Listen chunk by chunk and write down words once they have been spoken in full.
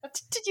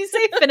Did you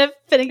say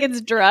Finnegan's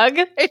drug?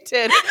 I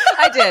did.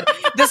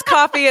 This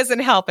coffee isn't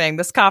helping.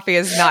 This coffee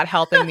is not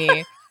helping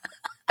me.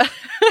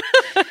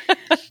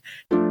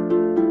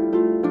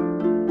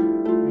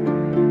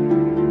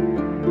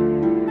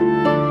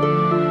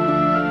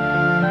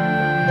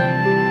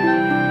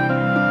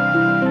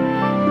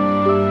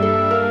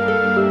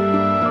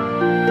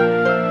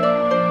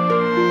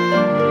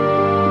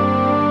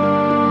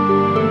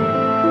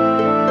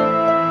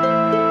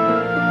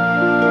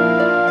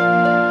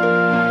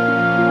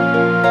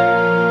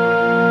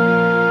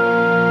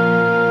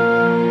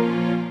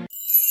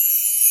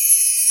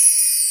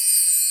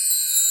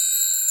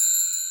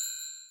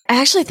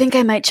 I actually think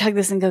I might chug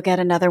this and go get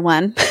another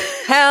one.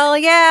 Hell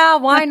yeah.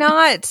 Why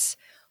not?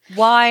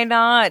 Why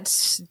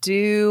not?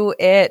 Do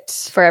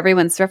it. For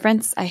everyone's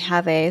reference, I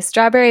have a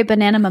strawberry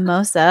banana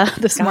mimosa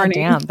this morning.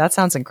 Damn, that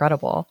sounds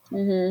incredible.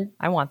 Mm-hmm.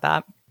 I want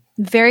that.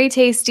 Very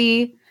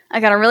tasty. I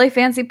got a really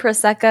fancy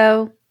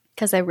Prosecco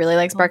because I really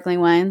like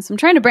sparkling wines. I'm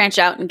trying to branch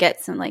out and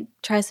get some,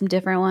 try some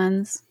different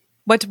ones.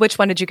 Which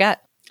one did you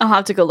get? I'll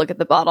have to go look at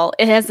the bottle.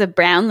 It has a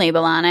brown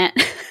label on it.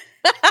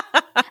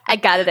 I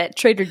got it at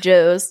Trader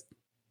Joe's.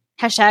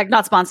 Hashtag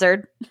not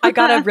sponsored. I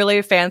got a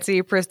really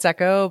fancy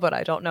Prosecco, but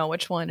I don't know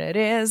which one it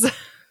is.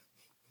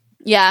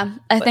 Yeah,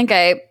 I think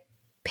I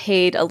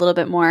paid a little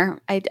bit more.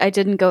 I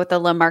didn't go with the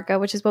La Marca,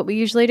 which is what we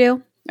usually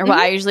do. Or what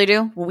I usually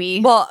do.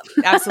 Well,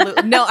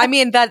 absolutely. No, I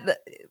mean that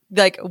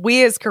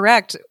we is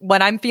correct.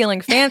 When I'm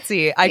feeling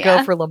fancy, I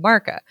go for La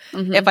Marca.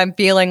 Mm-hmm. If I'm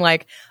feeling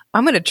like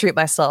I'm going to treat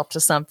myself to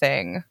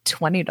something,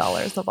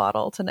 $20 a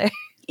bottle tonight.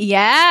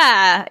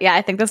 Yeah. Yeah,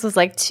 I think this was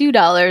like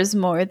 $2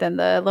 more than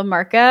the La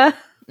Marca.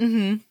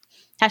 Mm-hmm.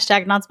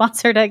 Hashtag not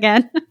sponsored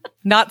again.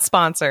 Not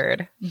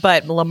sponsored,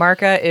 but La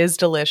Marca is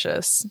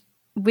delicious.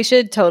 We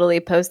should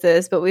totally post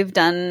this, but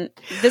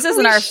this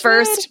isn't our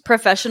first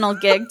professional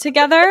gig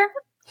together.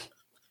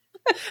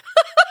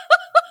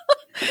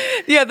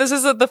 Yeah, this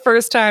isn't the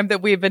first time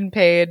that we've been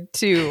paid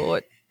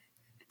to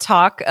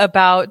talk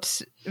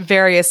about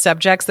various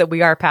subjects that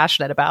we are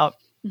passionate about.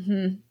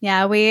 Mm-hmm.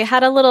 Yeah, we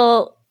had a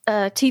little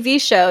TV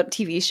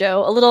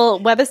show, a little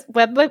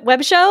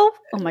web show.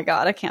 Oh my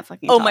god, I can't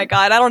fucking. Oh my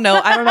god, I don't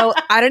know.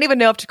 I don't even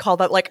know if to call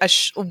that like a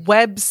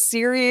web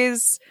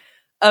series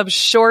of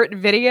short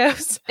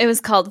videos. It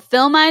was called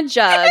Fill My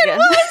Jug.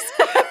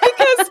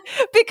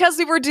 because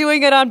we were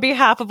doing it on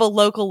behalf of a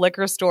local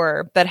liquor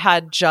store that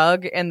had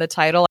Jug in the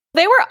title.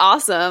 They were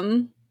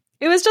awesome.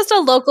 It was just a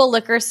local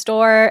liquor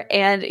store,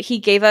 and he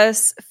gave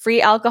us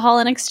free alcohol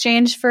in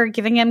exchange for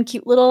giving him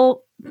cute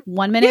little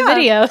 1-minute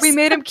videos. We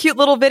made him cute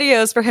little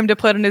videos for him to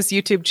put on his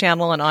YouTube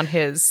channel and on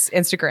his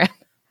Instagram.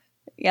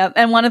 Yep.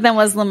 And one of them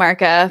was La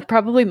Marca,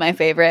 probably my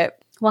favorite.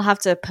 We'll have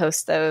to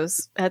post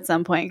those at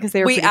some point because they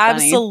were pretty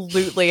funny. We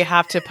absolutely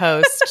have to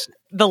post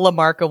the La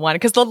Marca one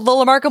because the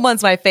La Marca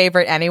one's my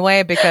favorite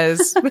anyway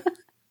because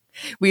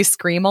we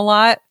scream a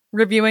lot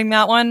reviewing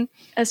that one.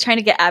 I was trying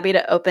to get Abby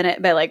to open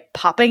it by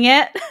popping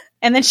it,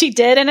 and then she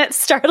did, and it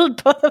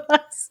startled both of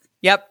us.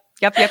 Yep.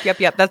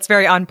 That's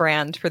very on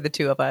brand for the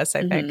two of us,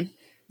 I think.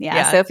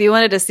 Yeah, so if you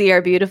wanted to see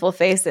our beautiful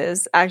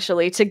faces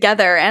actually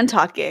together and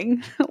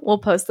talking, we'll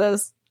post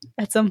those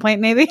at some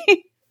point maybe.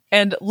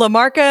 And La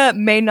Marca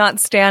may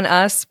not stan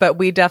us, but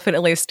we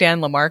definitely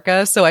stan La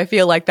Marca, so I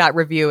feel like that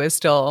review is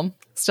still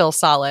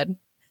solid.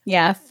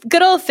 Yeah,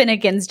 good old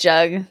Finnegan's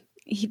Jug.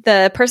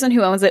 The person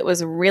who owns it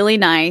was really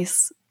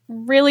nice,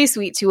 really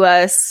sweet to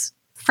us.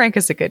 Frank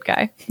is a good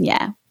guy.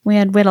 Yeah, we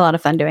had a lot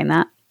of fun doing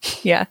that.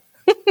 Yeah.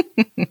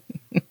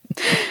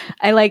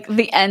 I like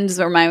the ends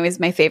were always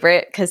my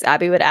favorite because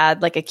Abby would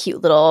add a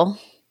cute little,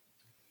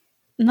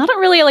 not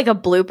really like a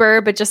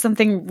blooper, but just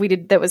something we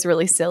did that was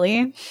really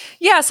silly.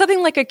 Yeah,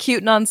 something like a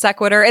cute non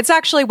sequitur. It's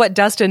actually what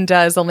Dustin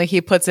does, only he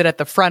puts it at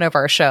the front of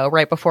our show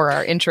right before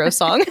our intro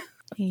song.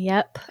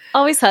 Yep.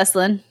 Always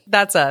hustling.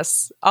 That's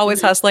us.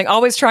 Always hustling,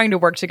 always trying to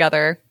work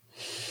together.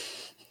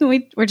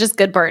 We're just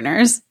good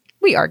partners.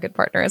 We are good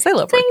partners. I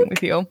love working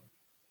with you.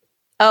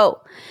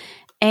 Oh,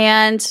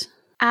 and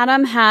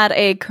Adam had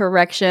a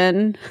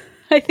correction.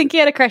 I think he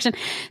had a correction.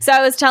 So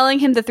I was telling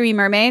him the Three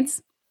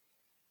Mermaids.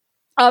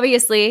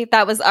 Obviously,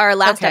 that was our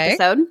last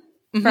episode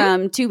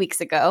from 2 weeks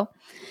ago.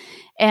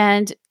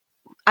 And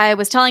I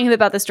was telling him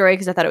about the story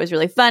because I thought it was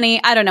really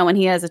funny. I don't know when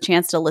he has a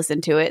chance to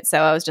listen to it.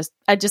 So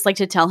I'd just like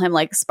to tell him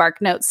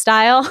Spark Note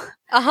style.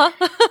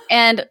 Uh-huh.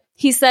 And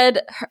he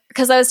said,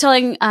 because I was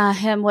telling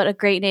him what a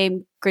great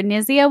name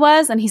Granizia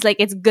was. And he's like,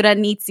 it's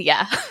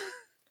Granizia.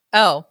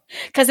 Oh.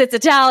 Because it's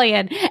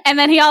Italian. And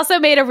then he also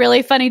made a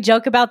really funny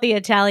joke about the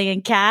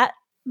Italian cat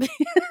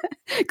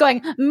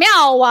going,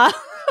 meow.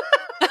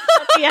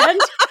 At the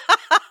end.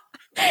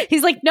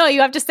 He's like, no,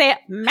 you have to say it,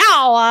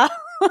 meow.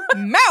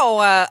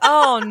 Meow.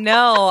 Oh,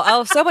 no.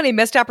 Oh, so many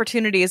missed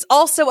opportunities.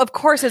 Also, of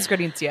course, it's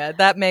Granizia.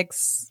 That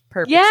makes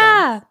perfect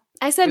sense.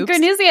 I said,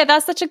 Granizia,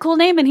 that's such a cool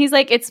name. And he's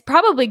like, it's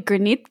probably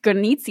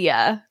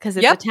Granizia because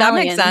it's Italian. That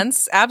makes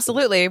sense.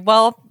 Absolutely.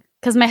 Well,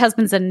 because my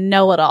husband's a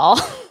know-it-all.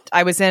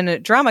 I was in a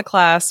drama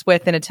class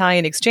with an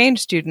Italian exchange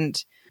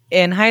student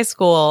in high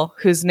school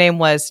whose name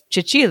was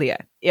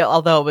Cecilia,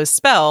 although it was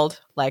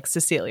spelled like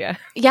Cecilia.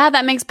 Yeah,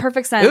 that makes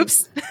perfect sense.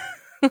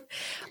 Oops.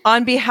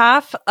 On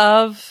behalf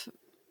of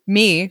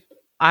me,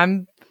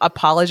 I'm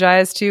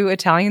apologize to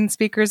Italian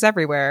speakers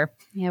everywhere.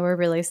 Yeah, we're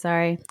really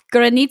sorry.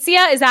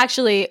 Granizia is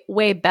actually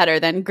way better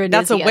than Granizia.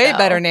 That's a way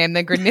better name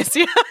than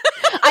Granizia.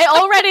 I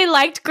already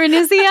liked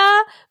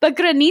Granizia, but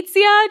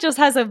Granizia just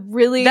has a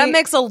really... That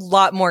makes a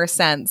lot more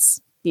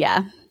sense.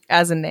 Yeah.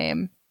 As a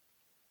name.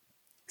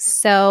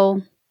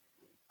 So...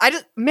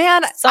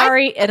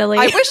 Sorry, Italy.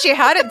 I wish you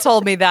hadn't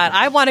told me that.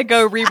 I want to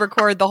go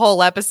re-record the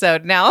whole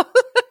episode now.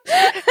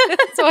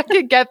 So I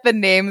could get the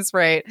names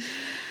right.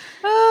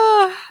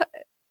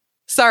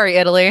 Sorry,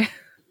 Italy.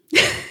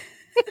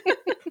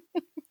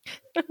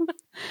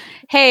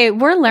 Hey,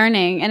 we're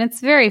learning and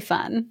it's very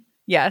fun.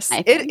 Yes,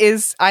 it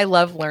is. I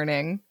love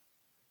learning.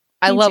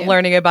 I love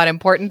learning about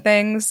important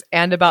things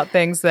and about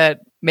things that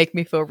make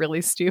me feel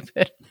really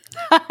stupid.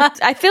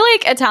 I feel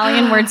like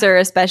Italian words are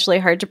especially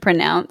hard to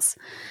pronounce.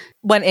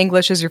 When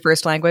English is your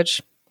first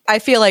language. I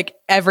feel like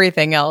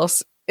everything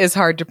else is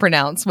hard to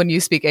pronounce when you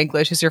speak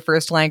English as your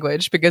first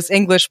language because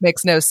English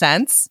makes no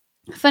sense.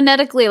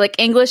 Phonetically, like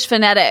English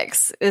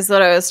phonetics is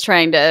what I was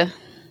trying to...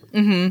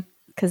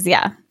 Because,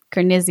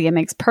 Granizia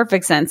makes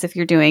perfect sense if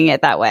you're doing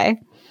it that way.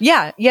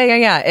 Yeah.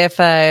 If,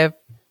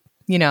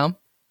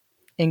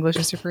 English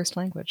is your first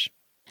language.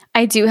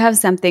 I do have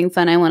something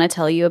fun I want to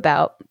tell you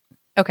about.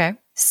 Okay.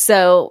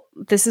 So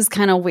this is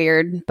kind of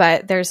weird,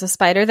 but there's a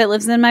spider that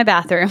lives in my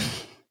bathroom.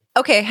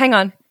 Okay, hang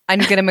on. I'm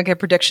going to make a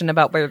prediction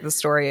about where the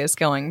story is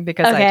going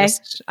because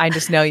I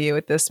just know you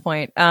at this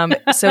point.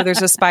 So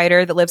there's a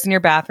spider that lives in your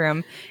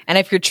bathroom, and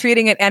if you're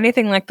treating it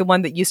anything like the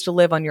one that used to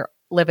live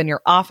in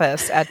your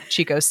office at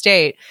Chico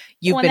State,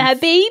 you've been have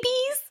babies.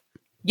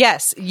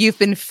 Yes, you've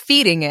been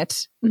feeding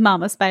it,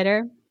 Mama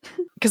Spider.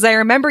 Because I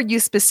remember you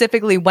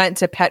specifically went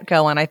to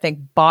Petco and I think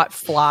bought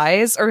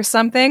flies or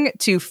something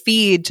to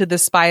feed to the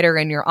spider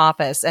in your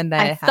office, and then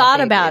I thought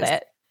about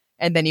it,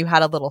 and then you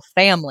had a little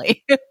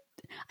family.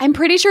 I'm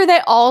pretty sure they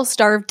all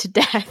starved to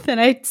death,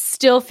 and I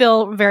still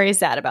feel very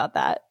sad about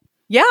that.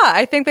 Yeah,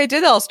 I think they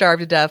did all starve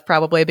to death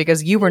probably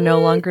because you were no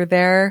longer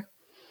there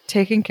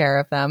taking care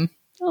of them.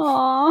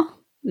 Aw.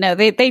 No,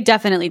 they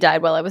definitely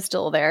died while I was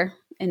still there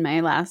in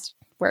my last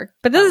work.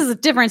 But this is a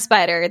different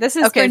spider. This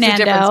is Fernando. It's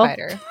a different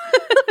spider.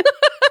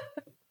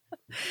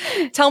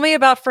 Tell me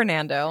about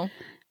Fernando.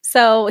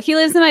 So he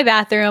lives in my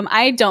bathroom.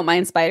 I don't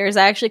mind spiders.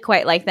 I actually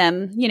quite like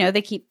them. You know,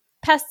 they keep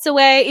pests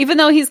away, even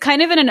though he's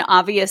kind of in an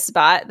obvious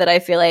spot that I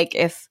feel like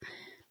if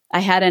I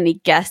had any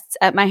guests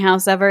at my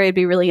house ever, it'd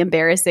be really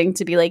embarrassing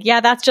to be like, yeah,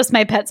 that's just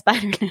my pet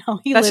spider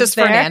now. That's just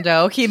there.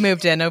 Fernando. He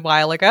moved in a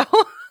while ago.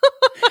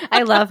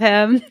 I love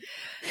him.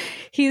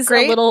 He's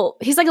great.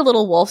 He's like a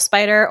little wolf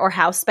spider or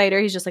house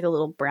spider. He's just like a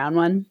little brown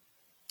one.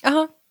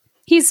 Uh-huh.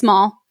 He's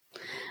small.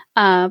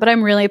 But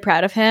I'm really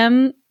proud of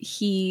him.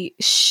 He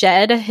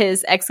shed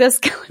his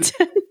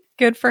exoskeleton.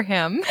 Good for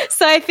him.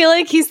 So I feel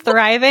like he's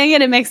thriving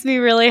and it makes me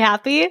really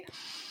happy.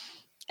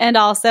 And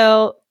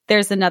also,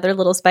 there's another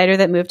little spider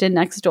that moved in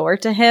next door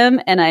to him,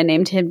 and I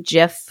named him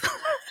Jeff.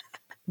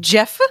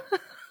 Jeff?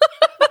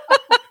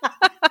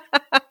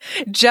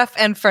 Jeff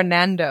and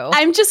Fernando.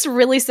 I'm just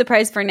really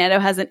surprised Fernando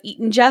hasn't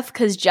eaten Jeff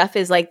because Jeff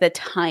is like the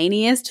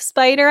tiniest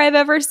spider I've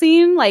ever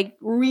seen, like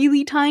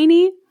really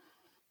tiny.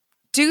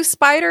 Do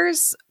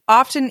spiders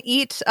often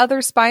eat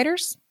other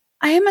spiders?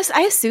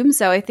 I assume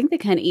so. I think they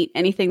kind of eat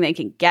anything they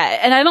can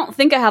get. And I don't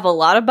think I have a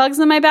lot of bugs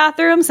in my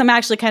bathroom, so I'm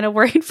actually kind of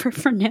worried for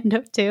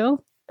Fernando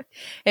too.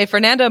 Hey,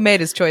 Fernando made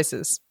his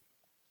choices.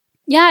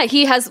 Yeah,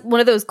 he has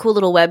one of those cool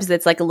little webs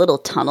that's like a little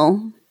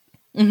tunnel.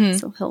 Mm-hmm.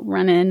 So he'll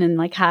run in and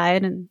like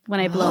hide, and when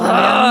I blow him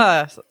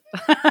down.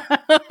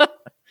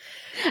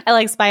 I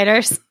like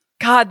spiders.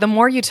 God, the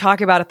more you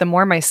talk about it, the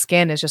more my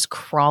skin is just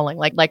crawling.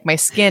 Like my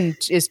skin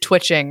is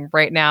twitching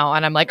right now.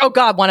 And I'm like, oh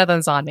God, one of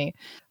them's on me.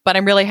 But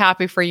I'm really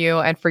happy for you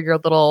and for your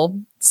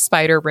little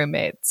spider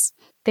roommates.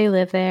 They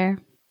live there.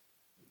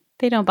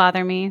 They don't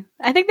bother me.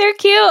 I think they're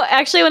cute.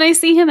 Actually, when I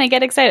see him, I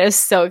get excited. I was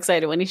so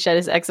excited when he shed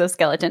his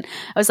exoskeleton.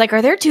 I was like,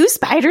 are there 2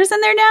 spiders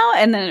in there now?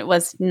 And then it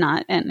was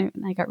not. And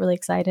I got really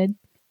excited.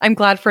 I'm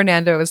glad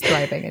Fernando is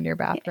thriving in your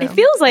bathroom. It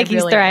feels like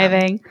he's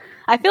thriving.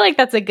 I feel like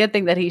that's a good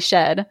thing that he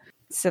shed.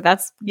 So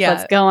that's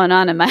what's going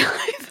on in my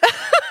life.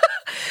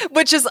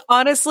 Which is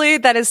honestly,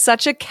 that is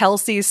such a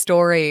Kelsey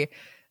story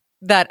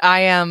that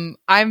I'm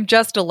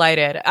just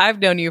delighted. I've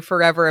known you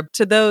forever.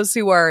 To those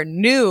who are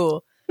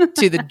new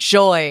to the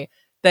joy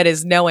that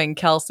is knowing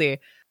Kelsey,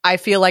 I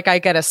feel like I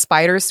get a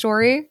spider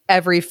story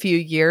every few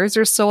years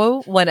or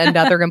so when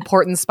another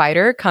important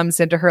spider comes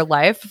into her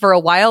life. For a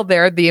while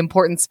there, the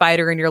important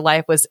spider in your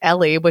life was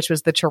Ellie, which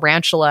was the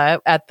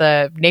tarantula at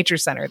the nature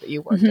center that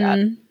you worked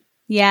at.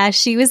 Yeah,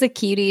 she was a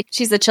cutie.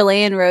 She's a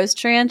Chilean rose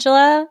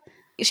tarantula.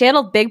 She had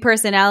a big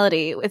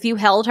personality. If you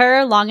held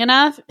her long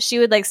enough, she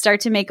would like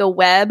start to make a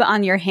web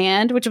on your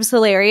hand, which was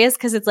hilarious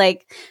because it's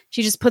like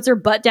she just puts her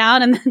butt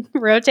down and then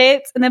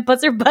rotates and then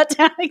puts her butt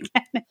down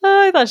again.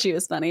 Oh, I thought she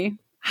was funny.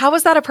 How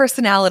is that a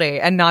personality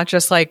and not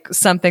just like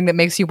something that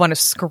makes you want to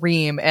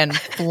scream and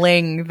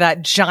fling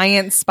that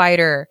giant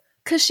spider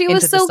Because she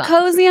was so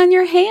cozy on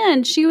your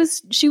hand. She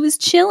was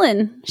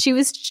chilling. She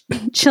was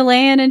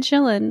Chilean and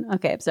chilling.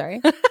 Okay, I'm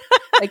sorry.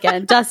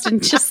 Again, Dustin,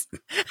 just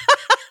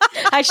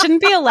I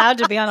shouldn't be allowed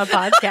to be on a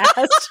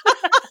podcast.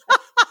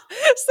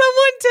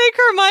 Someone take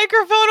her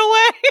microphone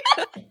away.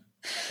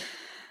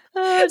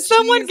 Oh,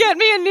 someone get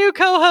me a new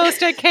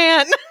co-host. I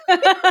can't.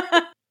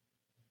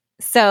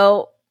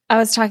 So I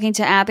was talking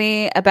to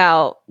Abby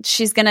about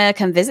she's going to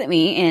come visit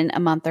me in a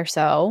month or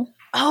so.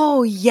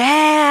 Oh,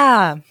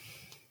 yeah.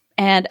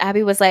 And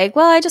Abby was like,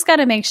 well, I just got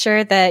to make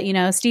sure that,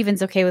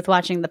 Steven's okay with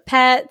watching the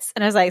pets.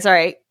 And I was like,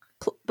 sorry,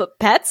 but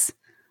pets?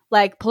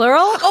 Like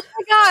plural? Oh,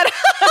 my God.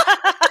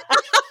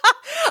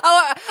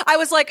 Oh, I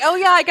was like, oh,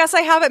 yeah, I guess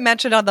I haven't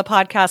mentioned on the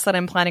podcast that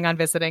I'm planning on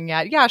visiting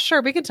yet. Yeah,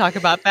 sure. We can talk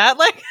about that.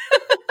 Like,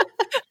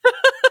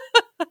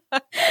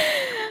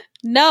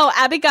 no,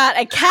 Abby got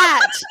a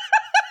cat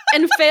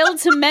and failed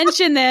to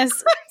mention this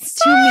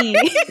to me.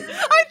 I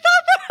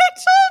thought that I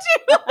told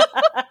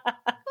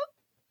you.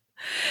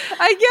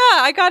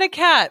 Yeah, I got a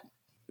cat.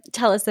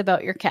 Tell us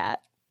about your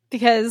cat,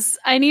 because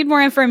I need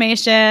more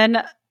information.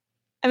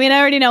 I mean, I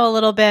already know a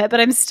little bit, but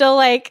I'm still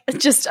like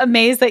just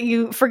amazed that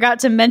you forgot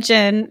to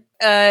mention.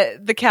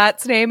 The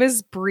cat's name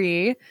is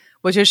Bree,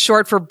 which is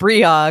short for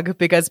Briog,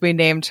 because we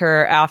named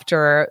her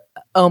after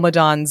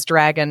Omadon's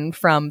dragon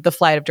from the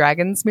Flight of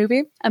Dragons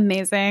movie.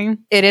 Amazing.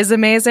 It is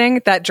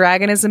amazing. That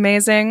dragon is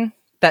amazing.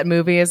 That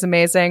movie is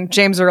amazing.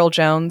 James Earl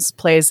Jones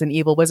plays an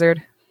evil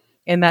wizard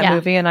in that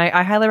movie, and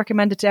I highly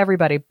recommend it to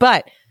everybody.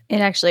 But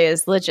it actually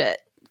is legit.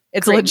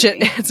 It's legit.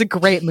 Movie. It's a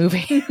great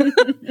movie.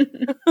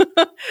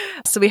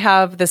 So we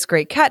have this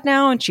great cat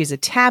now, and she's a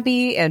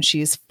tabby, and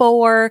she's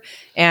 4,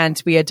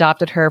 and we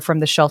adopted her from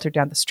the shelter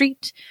down the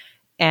street.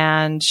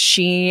 And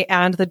she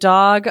and the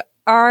dog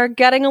are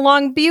getting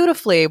along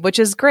beautifully, which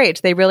is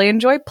great. They really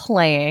enjoy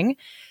playing.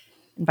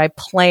 And by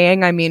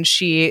playing, I mean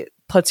she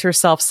puts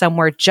herself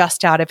somewhere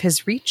just out of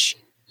his reach.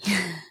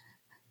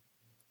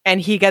 And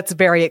he gets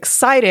very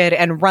excited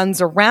and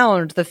runs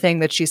around the thing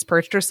that she's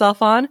perched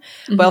herself on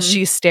while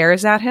she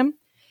stares at him,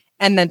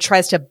 and then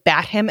tries to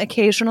bat him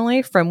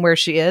occasionally from where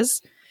she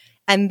is.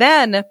 And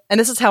then, and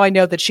this is how I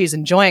know that she's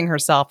enjoying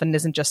herself and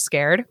isn't just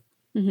scared.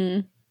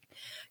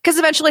 Because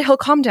eventually he'll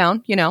calm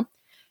down,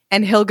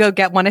 and he'll go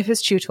get one of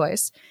his chew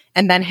toys.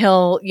 And then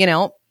he'll,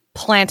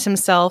 plant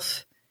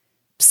himself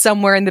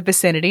somewhere in the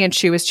vicinity and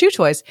chew his chew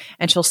toys.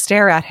 And she'll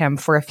stare at him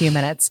for a few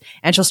minutes,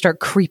 and she'll start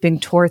creeping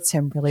towards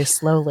him really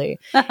slowly.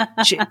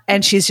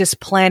 And she's just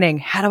planning,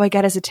 how do I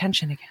get his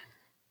attention again?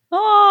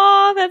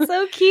 Oh, that's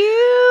so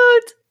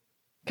cute.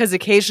 Because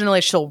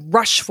occasionally she'll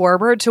rush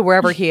forward to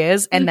wherever he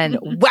is and then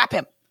whap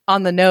him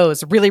on the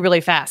nose really,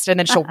 really fast. And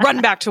then she'll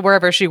run back to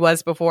wherever she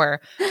was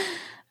before.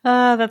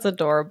 That's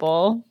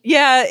adorable.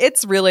 Yeah,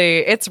 it's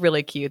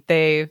really cute.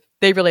 They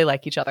really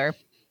like each other.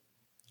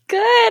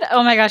 Good.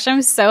 Oh my gosh,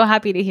 I'm so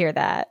happy to hear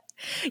that.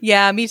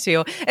 Yeah, me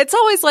too. It's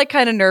always like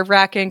kind of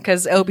nerve-wracking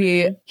because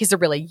Obi, he's a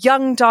really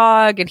young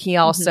dog, and he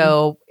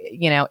also,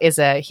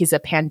 he's a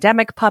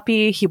pandemic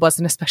puppy. He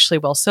wasn't especially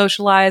well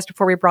socialized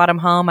before we brought him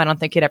home. I don't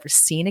think he'd ever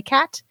seen a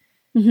cat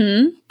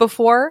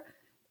before.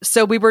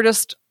 So we were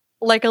just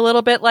like a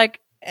little bit like,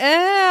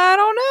 I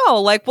don't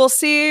know. Like, we'll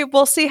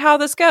see how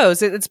this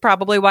goes. It's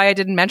probably why I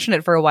didn't mention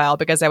it for a while,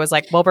 because I was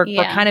like, well, we're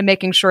kind of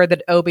making sure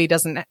that Obi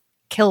doesn't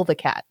kill the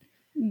cat.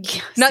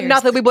 Yeah,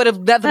 not that we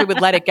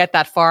would let it get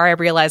that far. I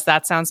realize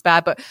that sounds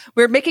bad, but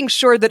we're making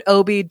sure that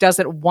Obi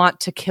doesn't want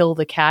to kill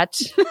the cat,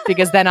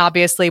 because then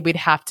obviously we'd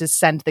have to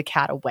send the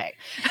cat away.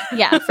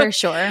 Yeah, for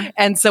sure.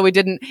 And so we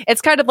didn't.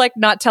 It's kind of like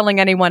not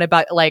telling anyone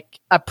about like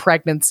a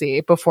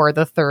pregnancy before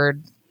the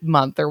 3rd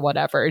month or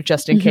whatever,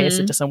 just in case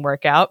it doesn't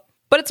work out.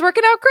 But it's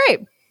working out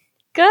great.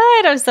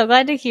 Good. I'm so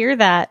glad to hear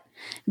that.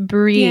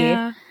 Bree.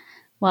 Yeah.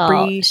 Well,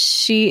 Bree.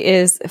 She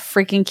is a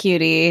freaking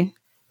cutie.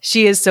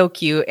 She is so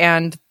cute,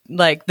 and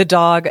like the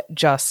dog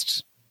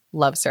just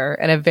loves her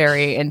in a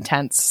very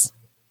intense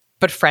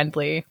but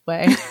friendly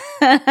way.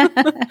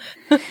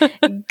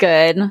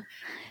 Good.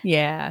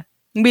 Yeah.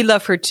 We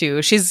love her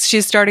too.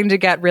 She's starting to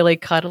get really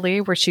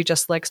cuddly, where she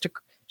just likes to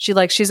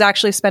she's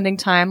actually spending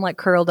time like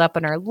curled up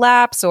in our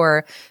laps,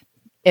 or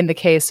in the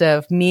case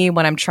of me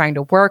when I'm trying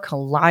to work,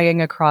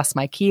 lying across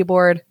my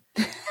keyboard.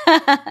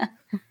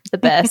 The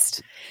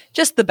best.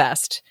 Just the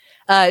best.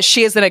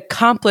 She is an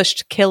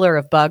accomplished killer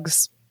of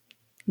bugs.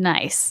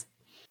 Nice.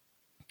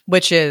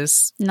 Which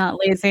is not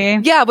lazy.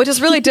 Yeah, which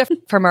is really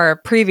different from our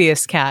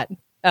previous cat,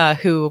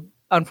 who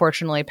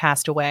unfortunately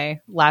passed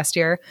away last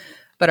year.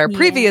 But our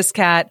previous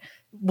cat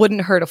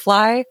wouldn't hurt a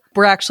fly.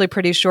 We're actually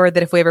pretty sure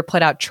that if we ever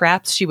put out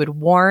traps, she would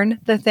warn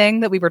the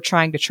thing that we were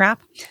trying to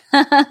trap,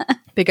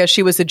 because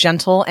she was a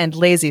gentle and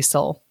lazy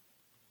soul.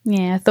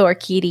 Yeah, Thor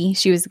kitty.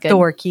 She was a good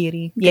Thor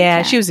kitty. Yeah,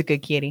 cat. She was a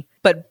good kitty.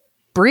 But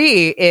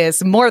Bree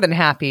is more than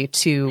happy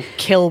to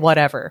kill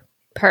whatever.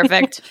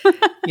 Perfect.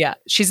 Yeah,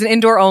 she's an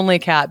indoor only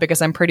cat,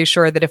 because I'm pretty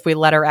sure that if we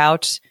let her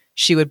out,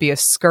 she would be a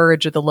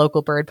scourge of the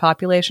local bird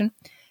population,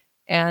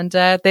 and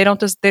they don't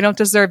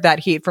deserve that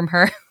heat from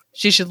her.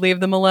 She should leave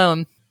them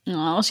alone.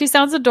 Oh, she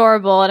sounds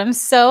adorable, and I'm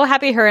so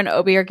happy her and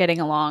Obi are getting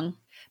along.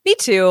 Me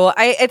too.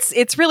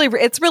 It's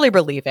really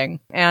relieving,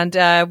 and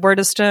we're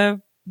just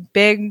a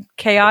big,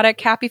 chaotic,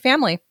 happy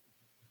family.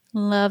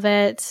 Love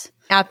it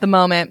at the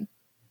moment.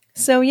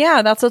 So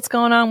yeah, that's what's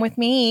going on with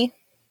me.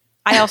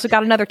 I also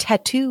got another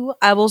tattoo.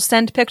 I will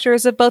send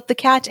pictures of both the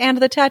cat and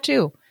the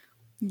tattoo.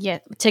 Yeah,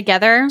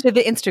 together to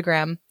the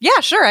Instagram. Yeah,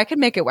 sure. I can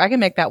make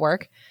that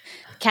work.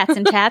 Cats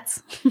and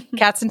tats.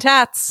 Cats and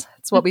tats.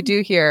 That's what we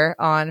do here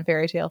on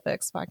Fairy Tale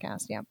Fix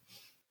podcast. Yeah.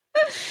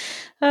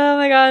 Oh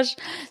my gosh.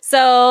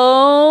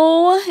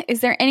 So,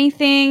 is there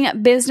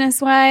anything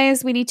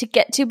business-wise we need to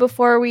get to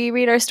before we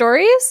read our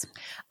stories?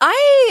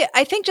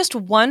 I think just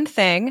one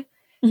thing.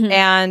 Mm-hmm.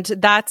 And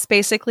that's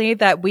basically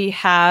that we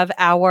have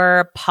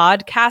our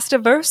podcast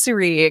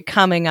anniversary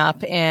coming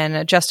up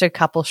in just a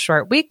couple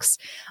short weeks.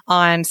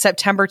 On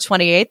September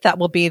 28th, that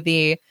will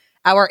be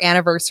our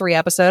anniversary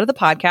episode of the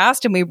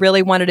podcast. And we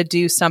really wanted to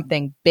do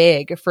something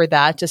big for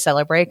that to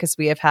celebrate because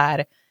we have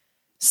had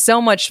so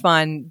much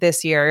fun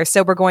this year.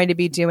 So we're going to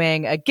be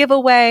doing a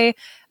giveaway,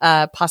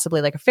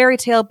 possibly like a fairy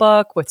tale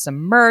book with some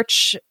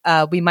merch.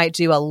 We might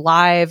do a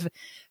live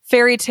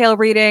fairy tale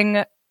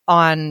reading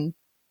on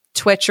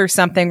Twitch or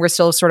something. We're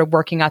still sort of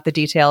working out the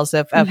details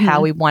of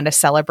how we want to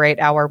celebrate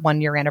our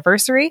 1-year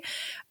anniversary.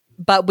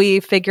 But we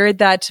figured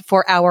that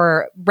for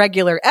our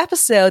regular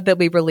episode that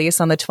we release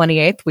on the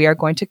 28th, we are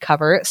going to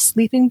cover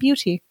Sleeping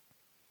Beauty.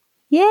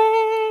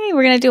 Yay!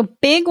 We're going to do a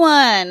big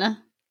one.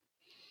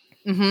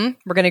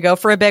 We're going to go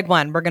for a big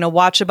one. We're going to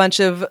watch a bunch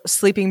of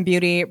Sleeping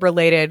Beauty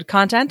related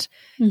content.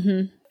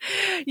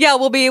 Yeah,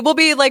 we'll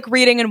be like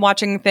reading and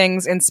watching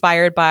things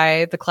inspired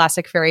by the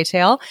classic fairy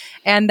tale,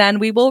 and then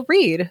we will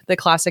read the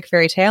classic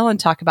fairy tale and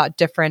talk about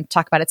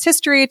its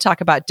history, talk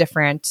about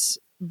different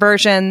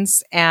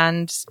versions,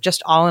 and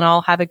just all in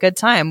all have a good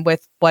time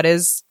with what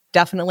is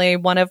definitely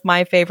one of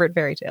my favorite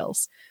fairy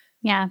tales.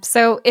 Yeah.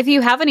 So if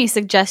you have any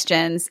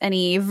suggestions,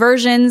 any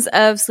versions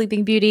of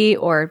Sleeping Beauty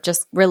or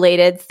just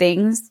related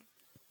things,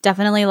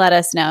 definitely let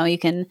us know. You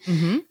can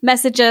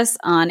message us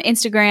on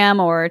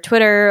Instagram or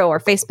Twitter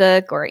or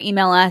Facebook or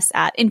email us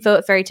at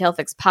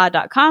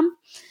info@fairytalefixpod.com.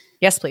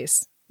 Yes,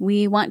 please.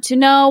 We want to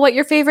know what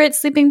your favorite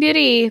Sleeping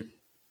Beauty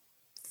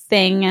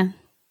thing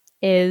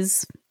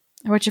is,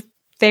 or what's your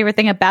favorite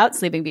thing about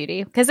Sleeping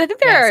Beauty. Because I think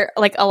there are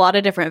like a lot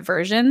of different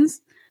versions.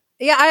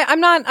 Yeah,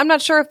 I'm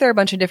not sure if there are a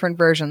bunch of different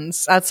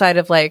versions outside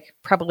of like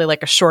probably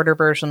like a shorter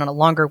version and a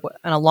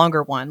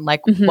longer one,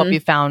 like what we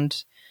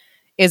found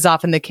is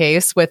often the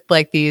case with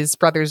like these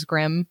Brothers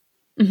Grimm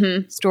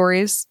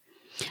stories.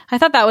 I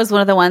thought that was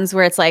one of the ones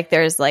where it's like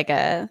there's like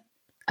a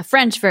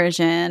French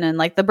version and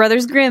like the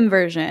Brothers Grimm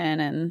version,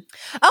 and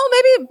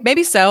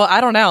maybe so.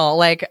 I don't know.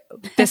 Like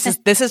this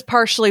is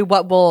partially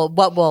what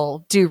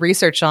we'll do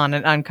research on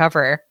and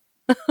uncover.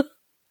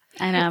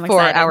 I know, I'm for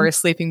excited. Our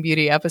Sleeping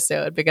Beauty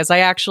episode, because I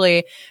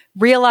actually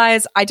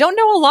realize I don't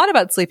know a lot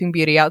about Sleeping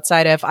Beauty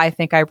outside of I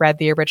think I read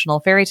the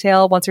original fairy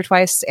tale once or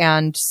twice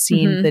and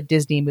seen the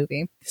Disney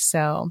movie.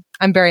 So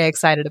I'm very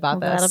excited about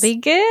this. That'll be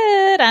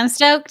good. I'm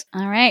stoked.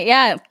 All right.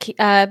 Yeah.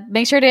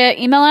 Make sure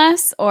to email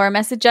us or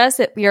message us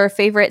at your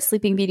favorite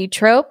Sleeping Beauty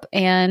trope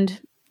and,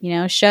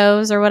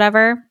 shows or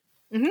whatever.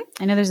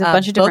 I know there's a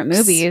bunch of different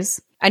movies.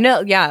 I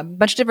know, yeah, a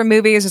bunch of different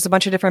movies. There's a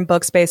bunch of different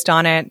books based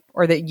on it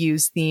or that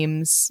use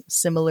themes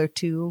similar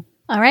to.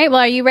 All right.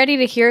 Well, are you ready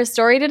to hear a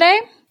story today?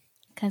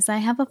 Because I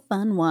have a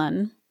fun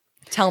one.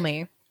 Tell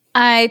me.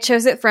 I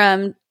chose it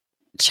from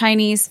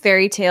Chinese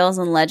Fairy Tales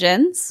and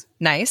Legends.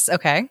 Nice.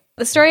 Okay.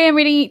 The story I'm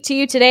reading to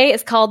you today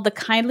is called The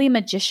Kindly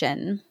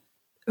Magician.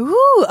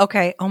 Ooh,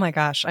 okay. Oh my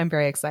gosh. I'm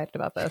very excited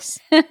about this.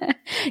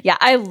 Yeah,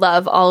 I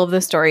love all of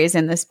the stories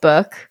in this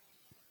book.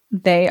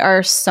 They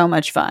are so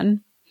much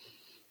fun.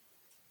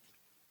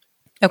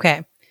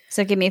 Okay.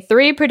 So give me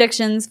 3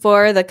 predictions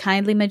for The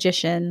Kindly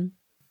Magician.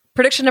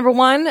 Prediction number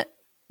 1,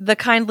 the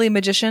Kindly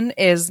Magician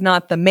is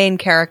not the main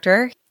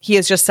character. He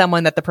is just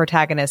someone that the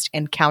protagonist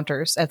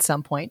encounters at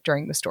some point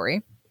during the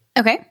story.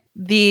 Okay.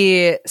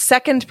 The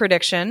second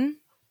prediction,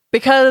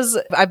 because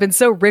I've been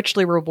so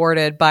richly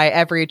rewarded by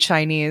every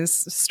Chinese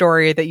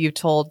story that you've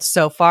told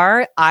so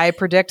far, I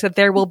predict that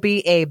there will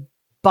be a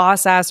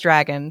boss-ass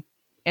dragon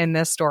in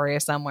this story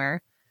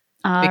somewhere.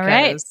 All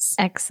right.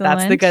 Excellent.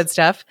 That's the good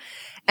stuff.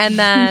 And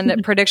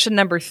then prediction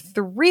number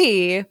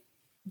 3,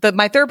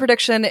 my third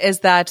prediction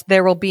is that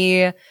there will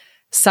be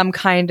some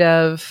kind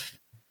of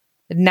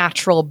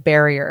natural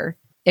barrier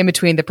in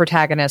between the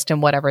protagonist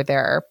and whatever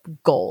their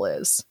goal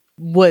is.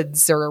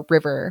 Woods or a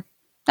river.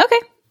 Okay.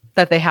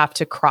 That they have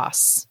to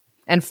cross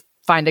and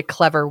find a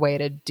clever way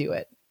to do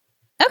it.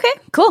 Okay,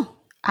 cool.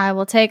 I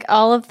will take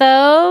all of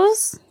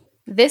those.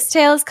 This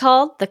tale is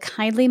called The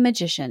Kindly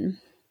Magician.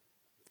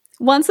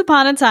 Once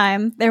upon a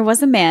time, there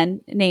was a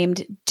man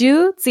named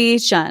Du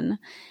Zishun.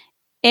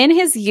 In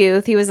his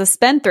youth, he was a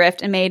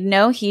spendthrift and made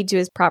no heed to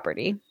his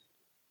property.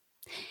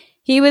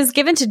 He was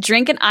given to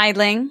drink and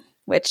idling,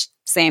 which,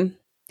 same.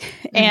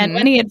 And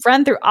when he had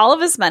run through all of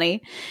his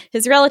money,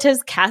 his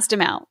relatives cast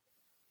him out.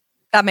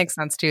 That makes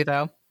sense too,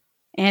 though.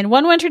 And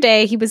one winter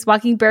day, he was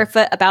walking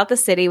barefoot about the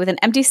city with an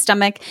empty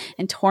stomach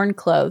and torn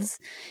clothes.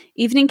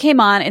 Evening came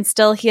on, and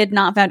still he had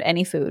not found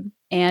any food.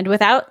 And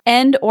without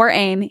end or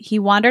aim, he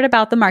wandered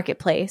about the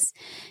marketplace.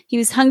 He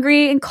was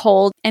hungry and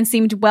cold and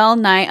seemed well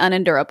nigh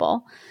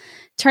unendurable.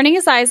 Turning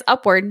his eyes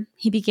upward,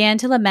 he began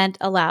to lament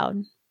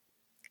aloud.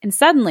 And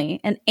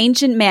suddenly, an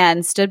ancient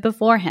man stood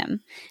before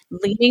him,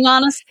 leaning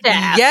on a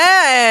staff.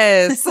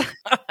 Yes!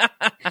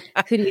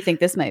 Who do you think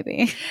this might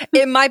be?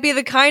 It might be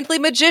the kindly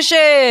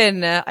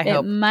magician. I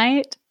hope. It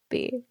might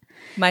be.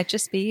 Might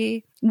just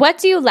be. What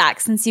do you lack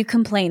since you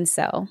complain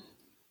so?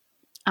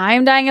 I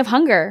am dying of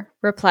hunger,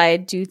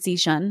 replied Zhu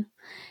Zixun,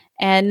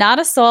 and not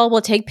a soul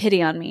will take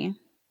pity on me.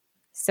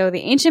 So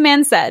the ancient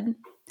man said,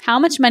 how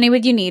much money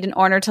would you need in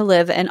order to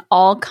live in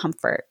all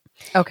comfort?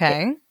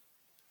 Okay.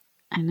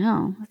 I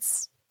know.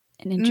 That's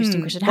an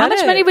interesting question. How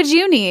much money would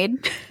you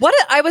need?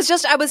 I was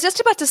just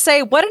about to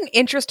say, what an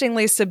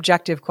interestingly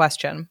subjective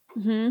question.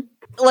 Mm-hmm.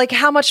 Like,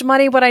 how much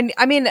money would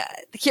I mean,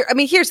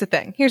 here's the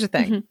thing.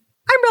 Mm-hmm.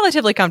 I'm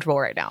relatively comfortable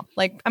right now.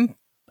 Like,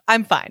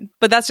 I'm fine.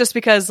 But that's just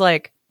because,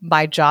 like,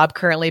 my job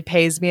currently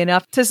pays me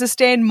enough to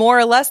sustain more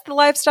or less the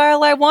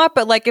lifestyle I want.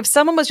 But like, if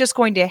someone was just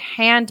going to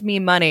hand me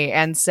money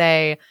and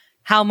say,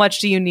 how much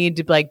do you need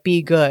to like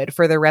be good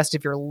for the rest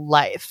of your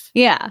life?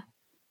 Yeah.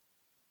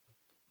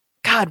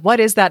 God, what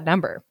is that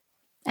number?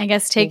 I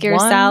guess take your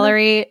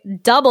salary,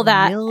 double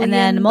that, and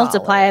then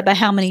multiply it by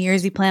how many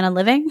years you plan on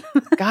living.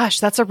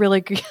 Gosh, that's a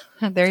really good...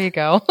 There you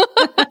go.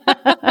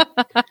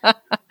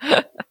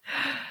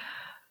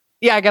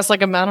 Yeah, I guess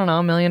like, I don't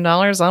know, $1 million.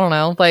 I don't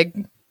know. Like...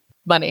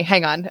 Money.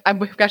 Hang on. I'm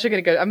actually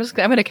going to go. I'm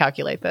going to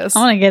calculate this.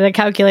 I want to get a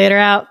calculator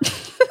out.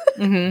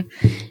 Mm-hmm.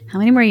 How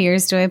many more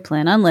years do I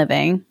plan on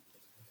living?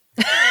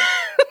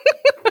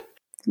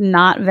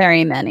 Not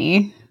very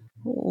many.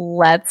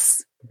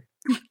 Let's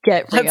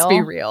get real. Let's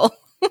be real.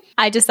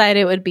 I decided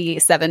it would be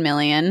 7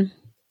 million.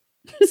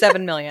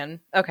 7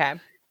 million. Okay.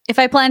 If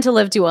I plan to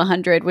live to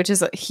 100, which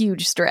is a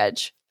huge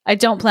stretch, I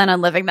don't plan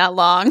on living that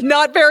long.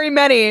 Not very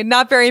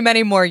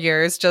many more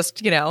years.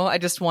 Just, I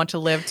just want to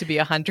live to be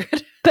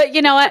 100. But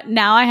you know what?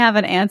 Now I have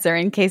an answer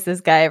in case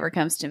this guy ever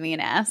comes to me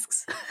and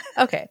asks.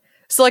 Okay.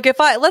 So like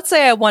let's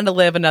say I want to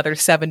live another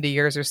 70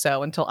 years or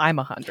so until I'm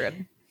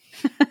 100.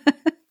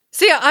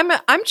 So yeah,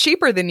 I'm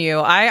cheaper than you.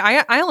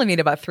 I only need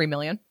about 3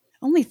 million.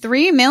 Only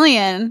 3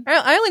 million.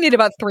 I only need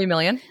about 3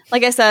 million.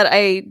 Like I said,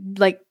 I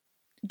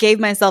gave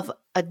myself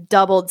a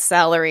doubled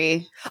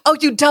salary. Oh,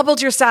 you doubled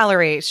your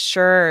salary.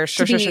 Sure.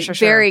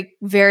 Very,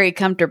 very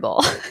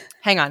comfortable.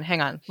 Hang on.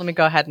 Let me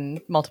go ahead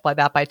and multiply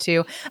that by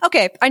 2.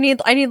 Okay, I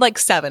need like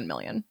 7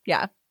 million.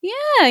 Yeah.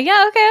 Yeah, okay.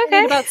 I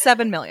need about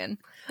 7 million.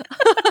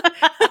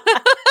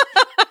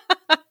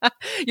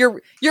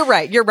 You're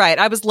right.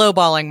 I was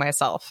lowballing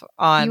myself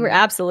on... You were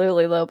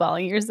absolutely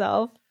lowballing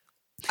yourself.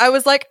 I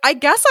was like, I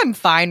guess I'm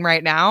fine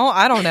right now.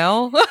 I don't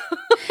know.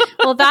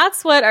 Well,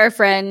 that's what our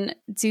friend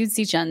Zhu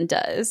Zixun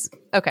does.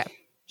 Okay.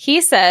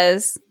 He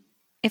says,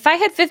 if I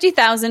had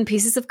 50,000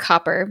 pieces of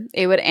copper,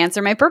 it would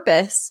answer my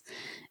purpose.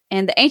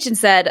 And the ancient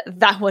said,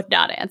 that would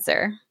not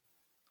answer.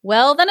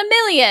 Well, then 1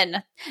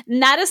 million.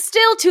 That is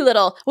still too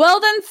little. Well,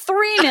 then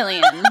 3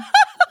 million.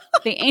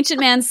 The ancient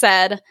man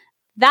said,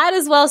 that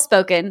is well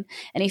spoken.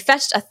 And he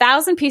fetched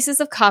 1,000 pieces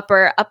of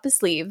copper up his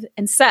sleeve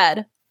and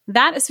said,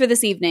 that is for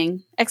this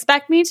evening.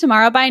 Expect me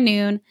tomorrow by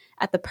noon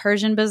at the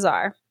Persian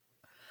Bazaar.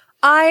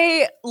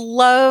 I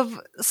love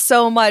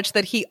so much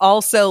that he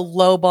also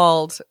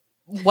lowballed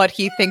what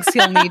he thinks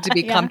he'll need to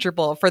be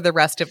comfortable for the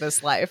rest of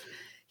his life.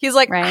 He's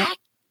like, right.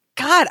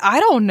 God, I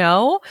don't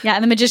know. Yeah,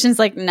 and the magician's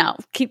like, no,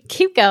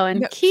 keep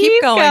going. No,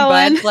 keep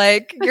going, bud.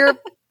 Like,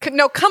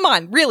 no, come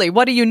on. Really,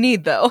 what do you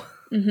need, though?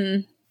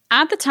 Mm-hmm.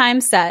 At the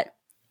time set,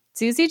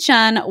 Zhu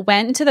Zixun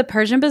went to the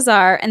Persian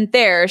Bazaar, and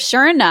there,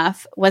 sure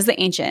enough, was the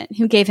ancient,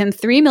 who gave him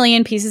 3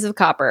 million pieces of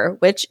copper,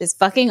 which is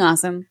fucking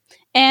awesome.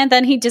 And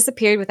then he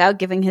disappeared without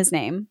giving his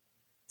name.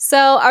 So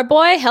our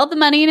boy held the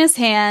money in his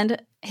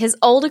hand. His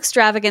old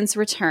extravagance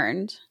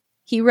returned.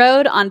 He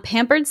rode on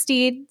pampered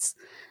steeds,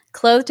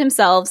 clothed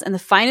himself in the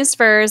finest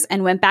furs,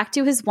 and went back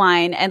to his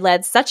wine and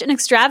led such an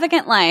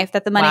extravagant life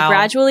that the money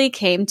gradually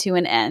came to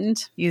an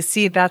end. You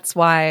see, that's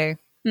why.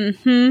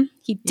 Mm-hmm.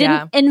 He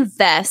didn't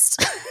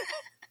invest.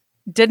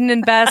 Didn't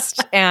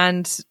invest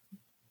and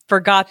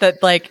forgot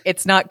that, like,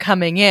 it's not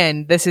coming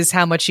in. This is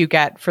how much you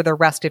get for the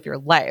rest of your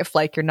life.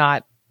 Like, you're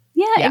not.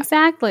 Yeah,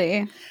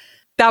 exactly.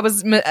 That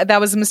was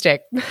a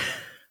mistake.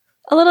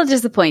 A little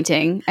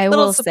disappointing, I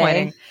will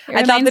say.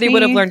 I thought that he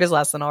would have learned his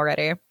lesson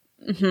already.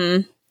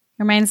 Mm-hmm.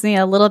 Reminds me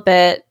a little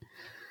bit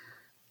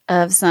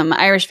of some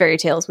Irish fairy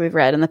tales we've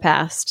read in the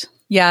past.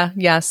 Yeah,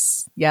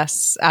 yes,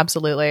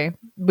 absolutely.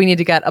 We need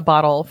to get a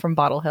bottle from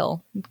Bottle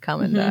Hill.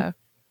 Come and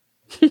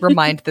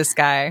remind this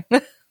guy.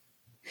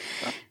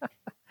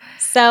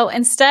 So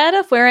instead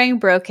of wearing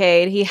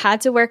brocade, he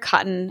had to wear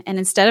cotton, and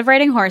instead of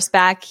riding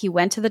horseback, he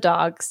went to the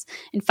dogs.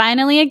 And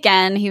finally,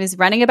 again, he was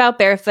running about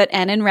barefoot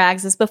and in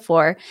rags as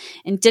before,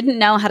 and didn't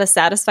know how to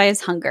satisfy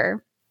his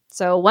hunger.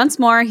 So once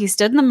more, he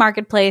stood in the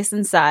marketplace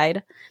and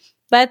sighed.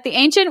 But the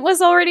ancient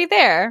was already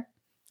there,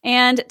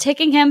 and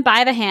taking him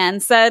by the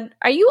hand, said,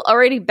 "Are you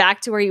already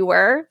back to where you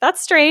were?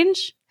 That's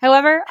strange.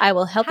 However, I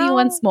will help you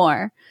once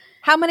more."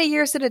 How many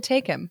years did it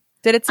take him?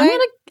 Did it say?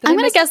 I'm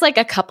gonna guess like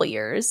a couple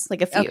years,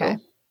 like a few. Okay.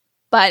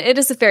 But it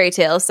is a fairy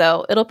tale,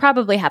 so it'll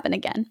probably happen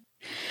again.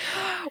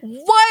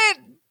 What?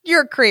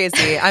 You're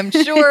crazy. I'm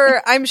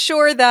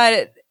sure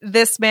that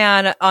this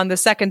man on the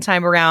second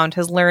time around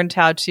has learned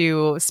how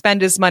to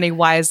spend his money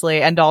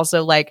wisely and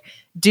also like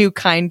do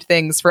kind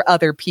things for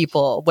other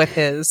people with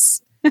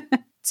his.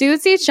 Zhu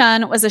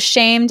Zichun was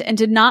ashamed and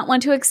did not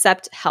want to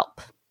accept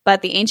help,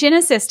 but the ancient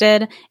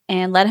assisted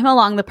and led him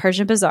along the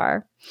Persian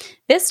bazaar.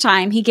 This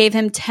time, he gave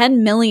him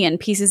 10 million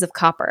pieces of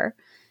copper,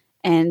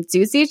 and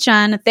Zhu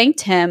Zichun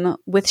thanked him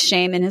with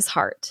shame in his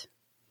heart.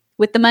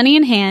 With the money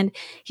in hand,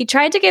 he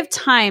tried to give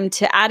time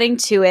to adding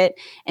to it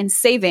and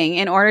saving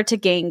in order to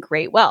gain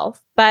great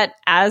wealth. But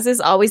as is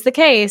always the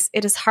case,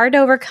 it is hard to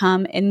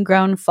overcome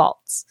ingrown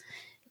faults.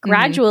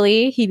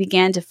 Gradually, he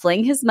began to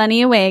fling his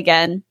money away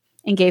again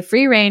and gave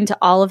free rein to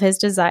all of his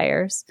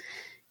desires.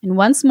 And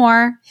once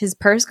more, his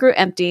purse grew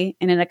empty,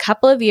 and in a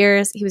couple of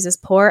years, he was as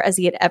poor as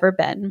he had ever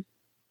been.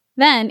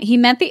 Then he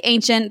met the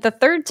ancient the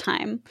third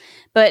time,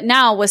 but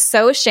now was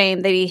so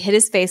ashamed that he hid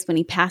his face when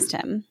he passed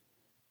him.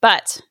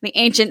 But the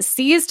ancient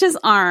seized his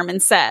arm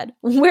and said,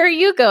 "Where are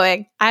you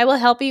going? I will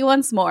help you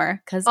once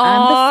more, because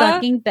I'm the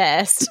fucking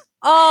best.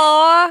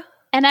 Aww.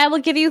 And I will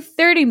give you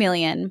 30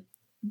 million.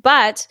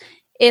 But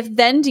if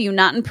then do you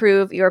not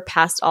improve, you are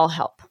past all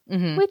help."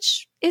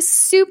 Which is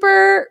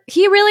super,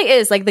 he really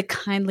is like the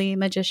kindly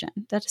magician.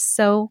 That is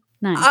so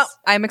nice.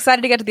 I'm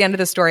excited to get to the end of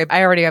the story.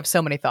 I already have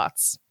so many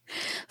thoughts.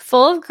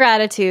 Full of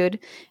gratitude,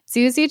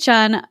 Zhu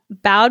Zichun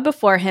bowed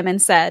before him and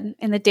said,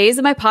 "In the days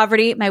of my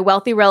poverty, my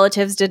wealthy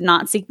relatives did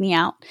not seek me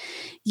out.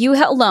 You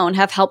alone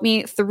have helped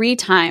me 3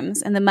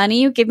 times, and the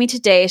money you give me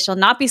today shall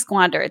not be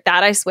squandered,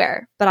 that I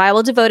swear, but I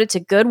will devote it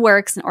to good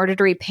works in order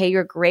to repay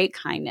your great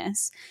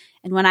kindness.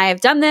 And when I have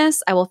done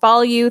this, I will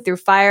follow you through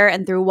fire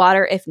and through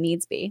water if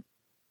needs be."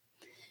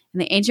 And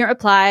the ancient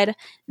replied,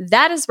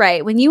 "That is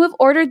right. When you have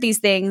ordered these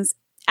things,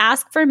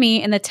 ask for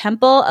me in the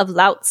temple of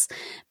Laozi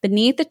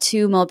beneath the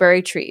 2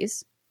 mulberry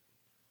trees."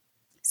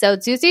 So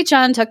Zhu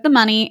Zichun took the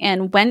money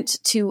and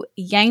went to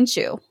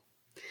Yangzhou.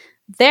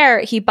 There,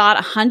 he bought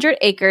 100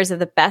 acres of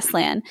the best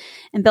land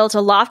and built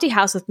a lofty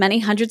house with many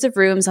hundreds of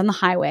rooms on the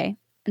highway.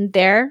 And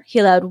there, he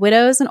allowed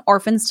widows and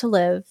orphans to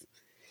live.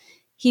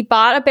 He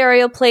bought a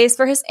burial place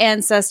for his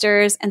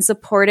ancestors and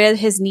supported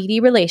his needy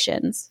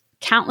relations.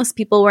 Countless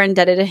people were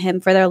indebted to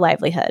him for their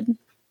livelihood.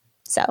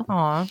 So,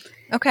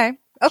 okay.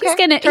 He's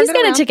getting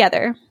it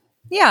together.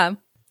 Yeah,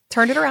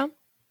 turned it around.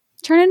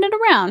 Turning it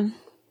around.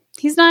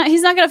 He's not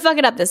going to fuck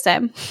it up this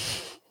time.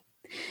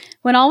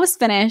 When all was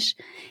finished,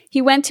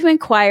 he went to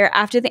inquire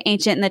after the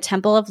ancient in the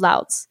temple of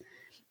Laozi.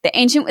 The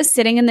ancient was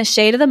sitting in the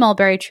shade of the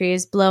mulberry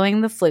trees, blowing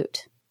the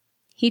flute.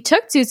 He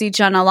took Zhu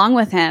Zichun along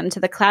with him to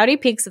the cloudy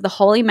peaks of the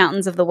holy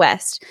mountains of the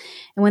west,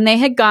 and when they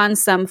had gone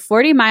some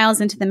 40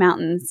 miles into the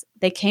mountains,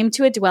 they came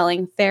to a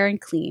dwelling fair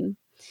and clean.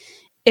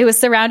 It was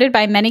surrounded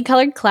by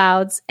many-colored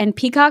clouds, and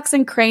peacocks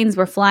and cranes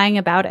were flying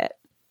about it.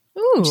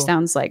 Ooh. Which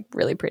sounds like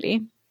really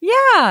pretty.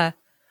 Yeah.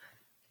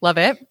 Love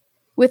it.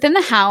 Within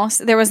the house,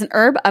 there was an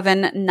herb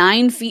oven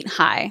 9 feet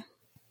high,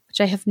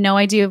 which I have no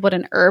idea what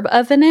an herb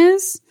oven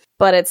is,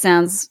 but it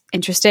sounds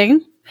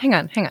interesting. Hang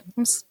on. I'm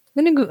just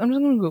going to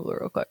Google it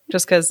real quick,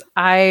 just because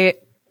I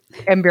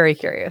am very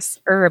curious.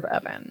 Herb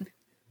oven.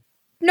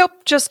 Nope,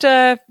 just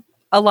a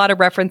lot of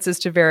references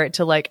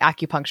to like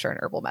acupuncture and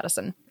herbal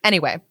medicine.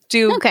 Anyway,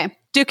 do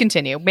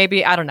continue.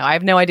 Maybe, I don't know. I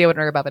have no idea what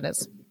an herb oven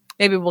is.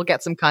 Maybe we'll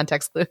get some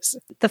context clues.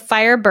 The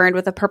fire burned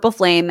with a purple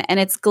flame, and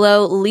its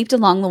glow leaped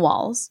along the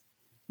walls.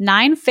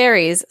 9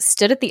 fairies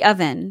stood at the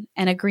oven,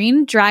 and a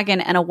green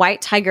dragon and a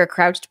white tiger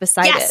crouched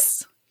beside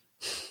it.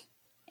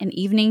 And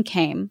evening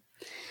came.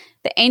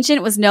 The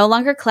ancient was no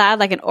longer clad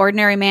like an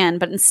ordinary man,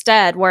 but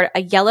instead wore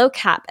a yellow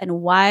cap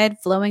and wide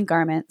flowing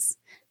garments.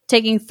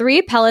 Taking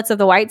 3 pellets of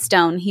the white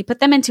stone, he put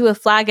them into a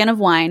flagon of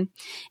wine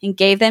and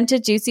gave them to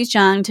Zhu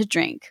Zichun to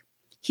drink.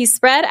 He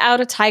spread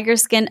out a tiger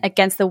skin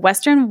against the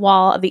western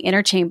wall of the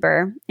inner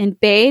chamber and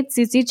bade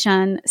Zhu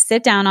Zichun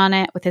sit down on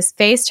it with his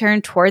face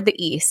turned toward the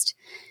east.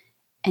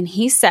 And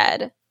he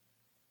said,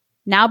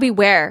 "Now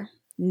beware,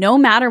 no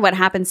matter what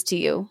happens to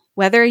you,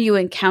 whether you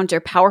encounter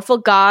powerful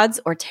gods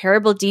or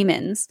terrible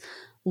demons,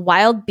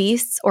 wild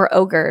beasts or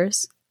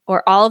ogres,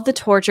 or all of the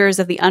tortures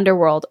of the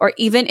underworld, or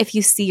even if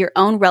you see your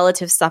own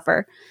relatives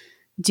suffer,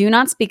 do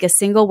not speak a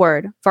single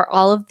word, for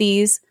all of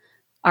these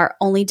are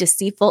only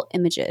deceitful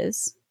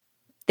images.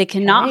 They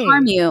cannot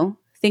harm you.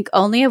 Think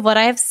only of what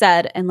I have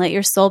said and let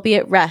your soul be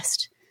at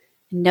rest."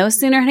 And no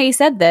sooner had he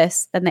said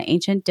this than the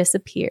ancient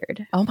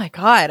disappeared. Oh my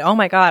God. Oh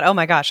my God. Oh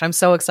my gosh. I'm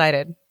so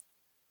excited.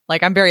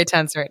 Like, I'm very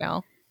tense right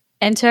now.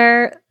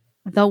 Enter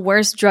the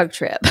worst drug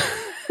trip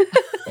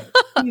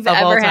you've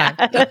ever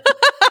had.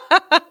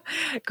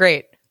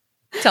 Great.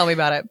 Tell me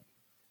about it.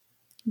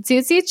 Zhu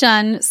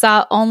Zichun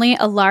saw only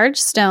a large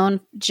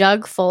stone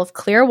jug full of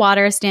clear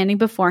water standing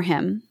before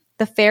him.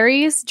 The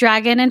fairies,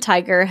 dragon, and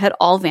tiger had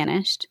all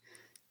vanished.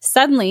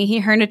 Suddenly, he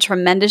heard a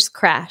tremendous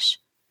crash,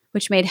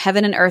 which made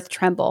heaven and earth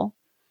tremble.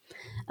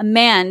 A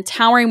man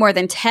towering more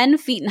than 10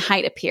 feet in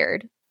height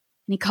appeared.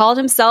 And he called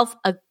himself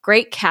a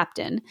great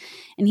captain,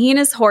 and he and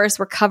his horse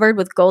were covered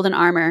with golden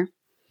armor.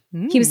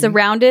 He was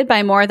surrounded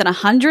by more than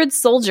 100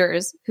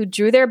 soldiers who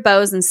drew their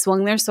bows and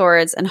swung their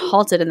swords and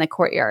halted in the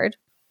courtyard.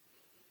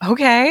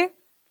 Okay.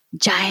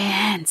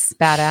 Giants.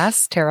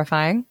 Badass.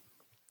 Terrifying.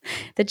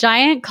 The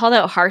giant called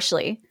out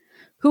harshly,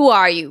 "Who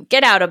are you?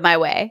 Get out of my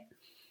way."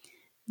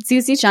 Zhu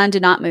Zichun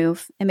did not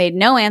move and made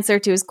no answer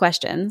to his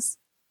questions.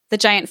 The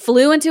giant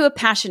flew into a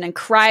passion and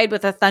cried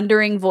with a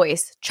thundering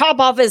voice,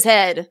 "Chop off his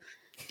head."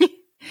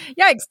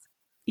 Yikes.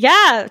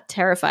 Yeah,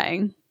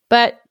 terrifying.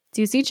 But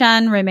Zhu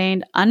Zichun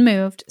remained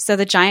unmoved, so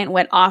the giant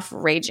went off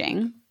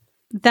raging.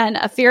 Then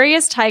a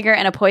furious tiger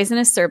and a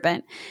poisonous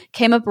serpent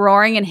came up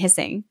roaring and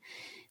hissing.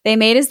 They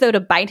made as though to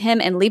bite him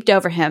and leaped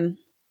over him.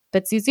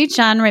 But Zhu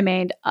Zichun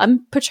remained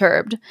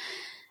unperturbed,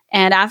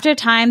 and after a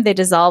time they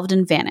dissolved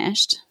and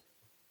vanished.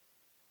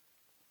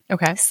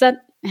 Okay. So,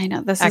 I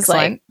know, this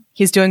Excellent. is like...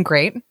 He's doing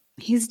great.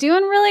 He's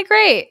doing really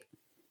great.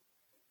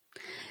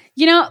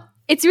 You know,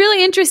 it's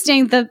really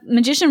interesting. The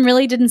magician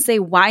really didn't say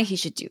why he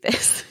should do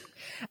this.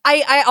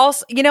 I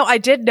also, I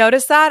did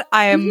notice that.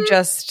 I am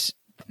just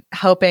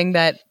hoping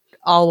that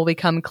all will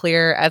become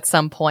clear at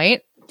some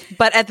point.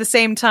 But at the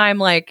same time,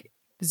 like,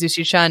 Zhu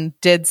Zichun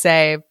did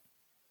say,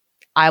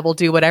 "I will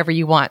do whatever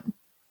you want."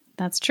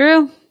 That's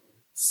true.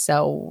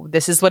 So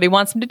this is what he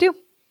wants him to do.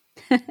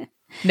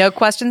 No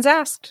questions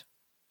asked.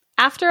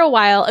 After a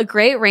while, a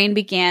great rain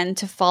began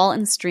to fall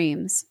in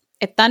streams.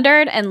 It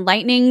thundered and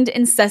lightened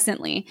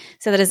incessantly,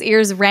 so that his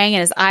ears rang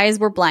and his eyes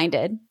were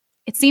blinded.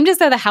 It seemed as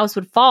though the house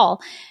would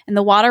fall, and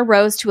the water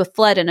rose to a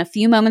flood in a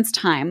few moments'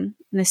 time,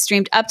 and they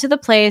streamed up to the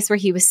place where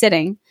he was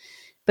sitting.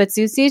 But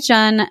Zhu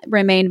Zichun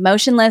remained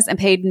motionless and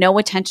paid no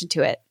attention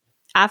to it.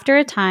 After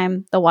a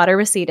time, the water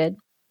receded.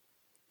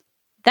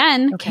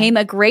 Then came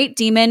a great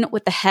demon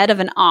with the head of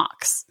an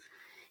ox.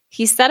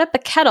 He set up a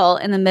kettle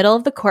in the middle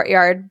of the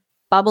courtyard,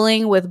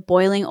 bubbling with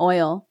boiling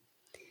oil.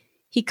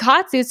 He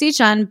caught Zhu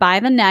Zichun by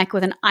the neck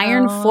with an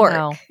iron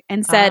fork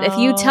and said, "If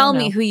you tell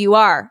me who you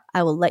are,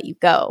 I will let you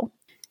go."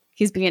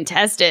 He's being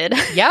tested.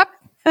 Yep.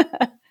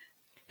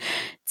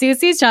 Zhu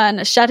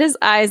Zichun shut his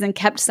eyes and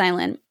kept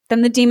silent.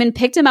 Then the demon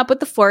picked him up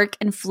with the fork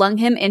and flung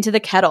him into the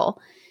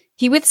kettle.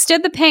 He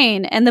withstood the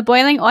pain, and the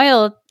boiling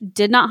oil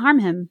did not harm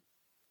him.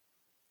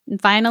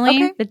 And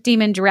finally, the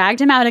demon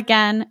dragged him out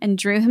again and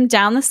drew him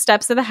down the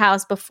steps of the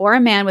house before a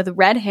man with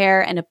red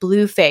hair and a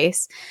blue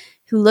face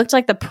who looked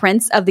like the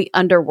prince of the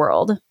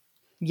underworld.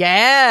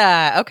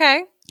 Yeah.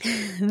 Okay.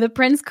 The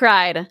prince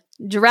cried,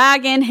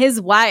 "Drag in his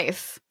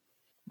wife."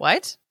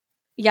 What?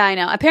 Yeah, I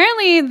know.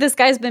 Apparently, this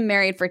guy's been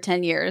married for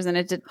 10 years, and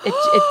it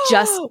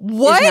just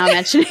what? is not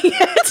mentioning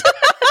it.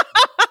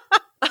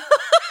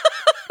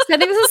 I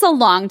think this is a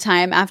long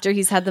time after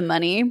he's had the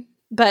money,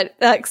 but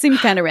that seemed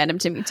kind of random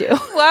to me, too.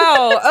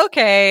 Wow.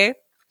 Okay.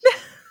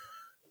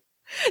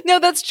 No,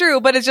 that's true,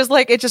 but it's just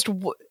like,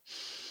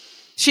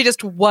 she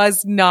just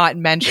was not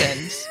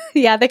mentioned.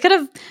 Yeah, they could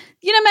have,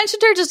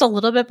 mentioned her just a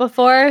little bit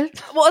before.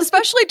 Well,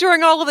 especially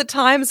during all of the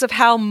times of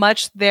how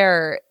much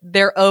their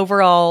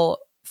overall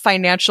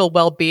financial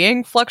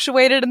well-being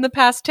fluctuated in the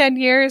past 10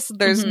 years.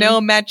 There's no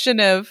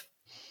mention of,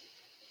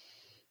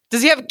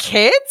 does he have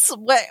kids?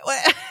 What?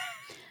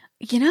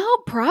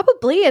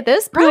 Probably at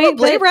this point.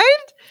 Probably,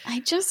 right? I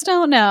just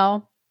don't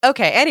know.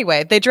 Okay,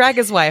 anyway, they drag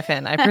his wife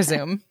in, I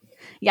presume.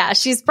 Yeah,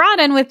 she's brought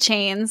in with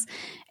chains,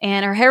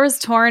 and her hair was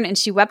torn, and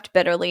she wept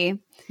bitterly.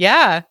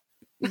 Yeah.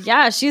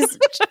 Yeah, she's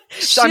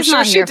I'm sure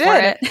not she here did. for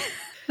it.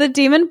 The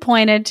demon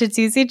pointed to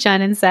Zhu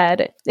Zichun and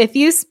said, "If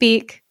you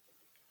speak,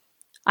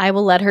 I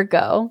will let her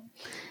go."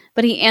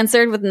 But he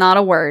answered with not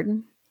a word.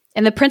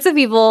 And the Prince of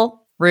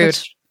Evil... Rude.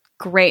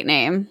 Great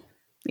name.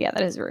 Yeah,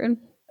 that is rude.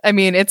 I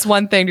mean, it's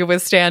one thing to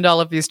withstand all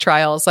of these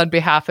trials on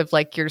behalf of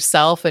like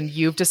yourself and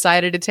you've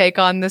decided to take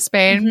on this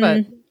pain,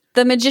 but...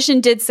 The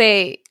magician did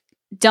say,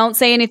 "Don't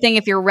say anything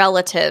if your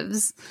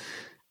relatives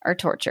are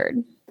tortured."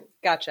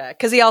 Gotcha.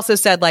 Because he also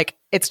said, like,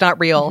 it's not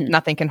real.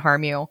 Nothing can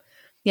harm you.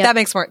 Yep. That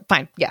makes more...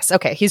 Fine. Yes.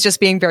 Okay. He's just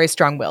being very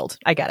strong-willed.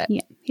 I get it.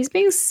 Yeah. He's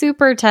being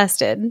super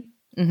tested.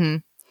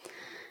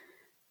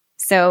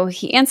 So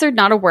he answered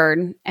not a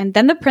word. And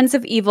then the Prince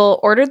of Evil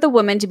ordered the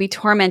woman to be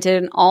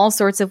tormented in all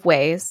sorts of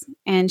ways.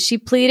 And she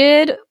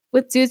pleaded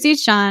with Zhu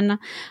Zichun,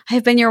 "I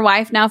have been your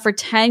wife now for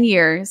 10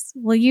 years.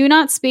 Will you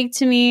not speak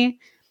to me?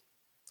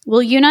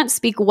 Will you not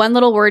speak one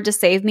little word to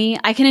save me?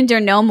 I can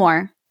endure no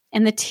more."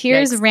 And the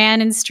tears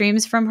ran in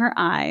streams from her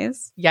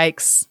eyes.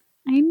 Yikes.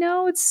 I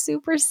know, it's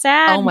super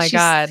sad. Oh my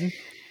God.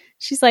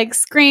 She's like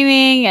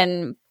screaming,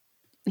 and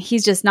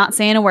he's just not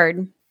saying a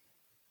word.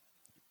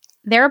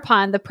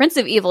 Thereupon, the Prince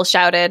of Evil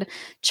shouted,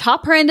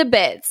 "Chop her into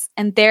bits."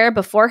 And there,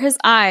 before his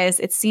eyes,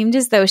 it seemed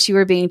as though she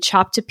were being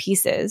chopped to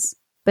pieces.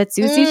 But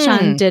Zhu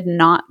Zichun did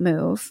not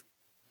move.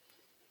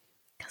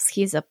 Because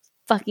he's a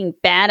fucking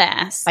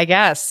badass. I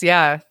guess,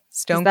 yeah.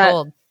 Stone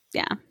cold.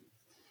 Yeah.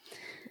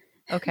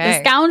 Okay.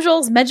 "The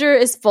scoundrel's measure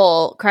is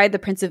full," cried the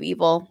Prince of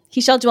Evil. "He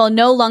shall dwell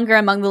no longer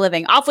among the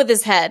living. Off with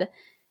his head."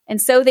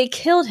 And so they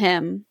killed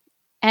him.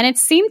 And it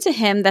seemed to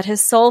him that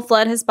his soul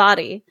fled his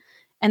body.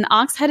 and the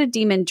ox-headed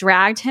demon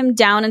dragged him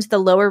down into the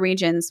lower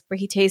regions where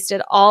he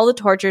tasted all the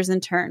tortures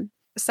in turn.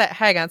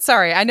 Hang on.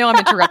 Sorry. I know I'm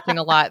interrupting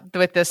a lot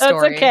with this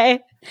story. That's okay.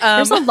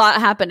 There's a lot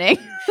happening.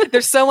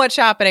 There's so much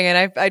happening.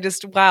 And I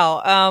just, wow.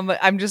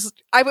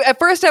 At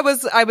first I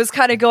was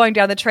kind of going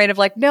down the train of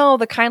like, no,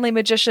 the kindly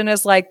magician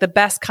is like the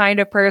best kind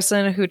of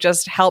person who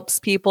just helps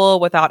people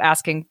without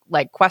asking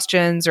like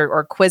questions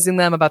or quizzing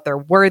them about their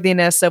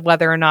worthiness of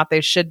whether or not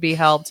they should be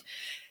helped.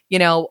 You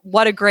know,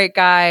 what a great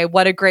guy.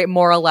 What a great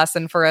moral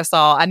lesson for us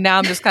all. And now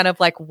I'm just kind of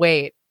like,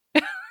 wait.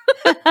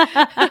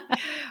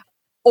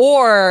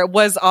 Or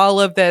was all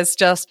of this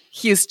just,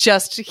 he's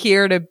just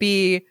here to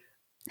be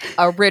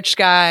a rich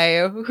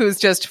guy who's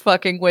just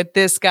fucking with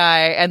this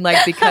guy, and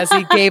like because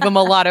he gave him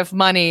a lot of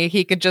money,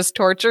 he could just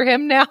torture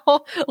him now?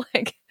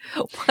 Like,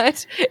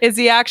 what? Is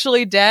he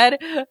actually dead?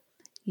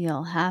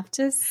 You'll have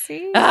to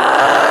see.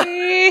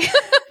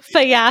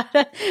 But yeah,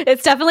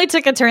 it's definitely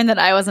took a turn that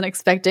I wasn't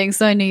expecting,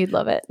 so I knew you'd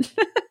love it.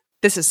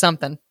 This is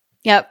something.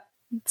 Yep.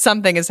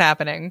 Something is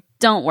happening.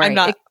 Don't worry.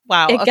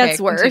 Wow. It gets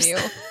worse.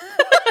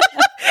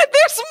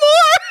 There's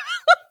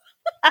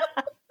more.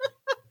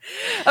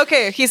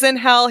 Okay, he's in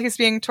hell. He's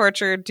being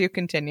tortured. Do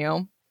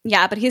continue.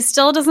 Yeah, but he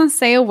still doesn't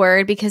say a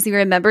word because he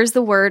remembers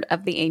the word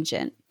of the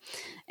ancient.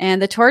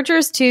 And the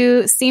tortures,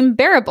 too, seem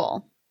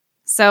bearable.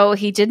 So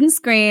he didn't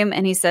scream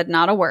and he said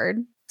not a word.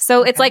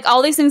 So it's like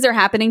all these things are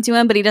happening to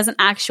him, but he doesn't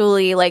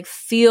actually like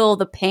feel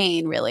the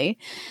pain, really.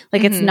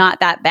 Like it's not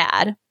that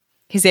bad.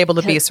 He's able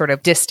to be sort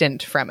of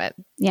distant from it.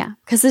 Yeah,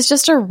 because it's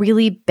just a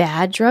really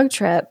bad drug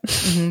trip.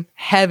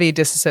 Heavy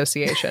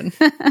disassociation.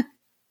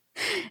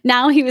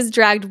 Now he was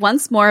dragged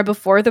once more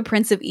before the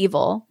Prince of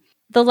Evil.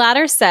 The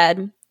latter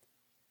said,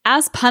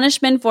 "As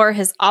punishment for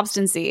his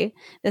obstinacy,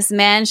 this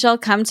man shall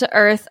come to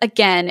earth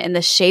again in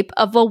the shape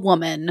of a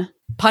woman."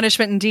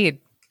 Punishment indeed.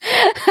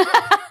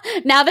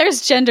 Now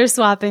there's gender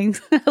swapping.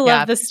 I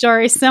love this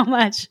story so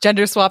much.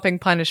 Gender swapping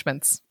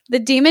punishments. The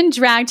demon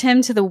dragged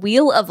him to the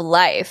Wheel of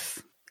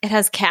Life. It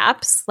has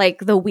caps, like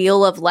the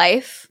Wheel of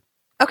Life.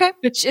 Okay.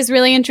 Which is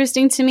really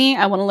interesting to me.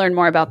 I want to learn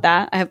more about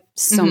that. I have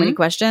so many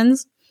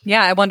questions.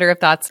 Yeah, I wonder if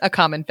that's a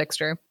common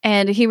fixture.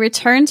 And he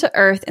returned to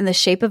Earth in the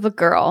shape of a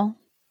girl.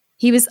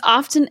 He was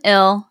often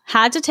ill,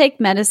 had to take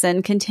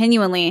medicine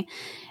continually.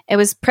 It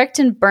was pricked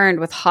and burned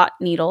with hot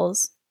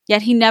needles.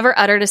 Yet he never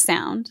uttered a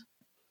sound.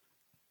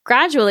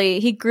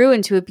 Gradually, he grew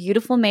into a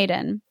beautiful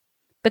maiden.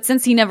 But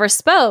since he never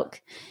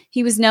spoke,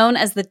 he was known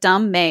as the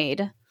Dumb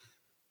Maid.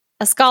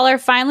 A scholar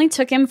finally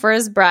took him for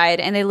his bride,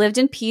 and they lived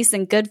in peace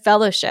and good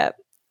fellowship.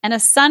 And a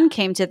son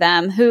came to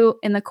them who,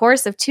 in the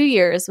course of 2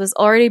 years, was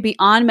already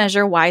beyond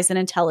measure wise and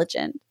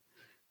intelligent.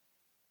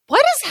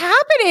 What is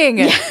happening?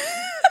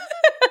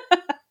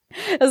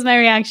 That was my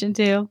reaction,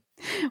 too.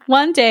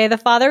 One day, the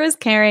father was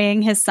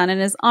carrying his son in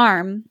his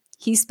arm.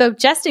 He spoke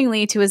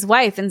jestingly to his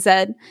wife and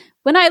said,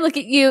 "When I look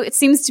at you, it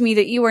seems to me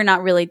that you are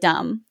not really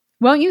dumb.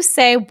 Won't you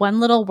say one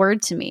little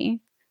word to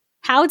me?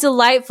 How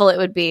delightful it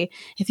would be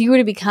if you were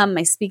to become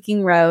my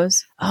speaking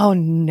rose." Oh,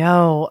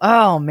 no.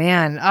 Oh,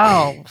 man.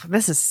 Oh,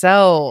 this is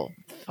so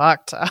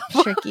fucked up.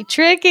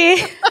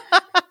 Tricky.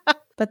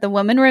 But the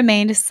woman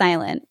remained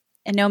silent,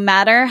 and no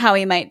matter how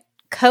he might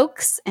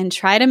coax and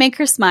try to make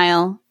her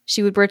smile,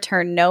 she would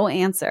return no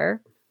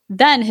answer.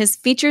 Then his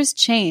features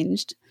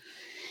changed.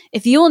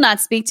 "If you will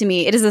not speak to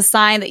me, it is a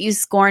sign that you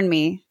scorn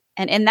me.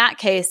 And in that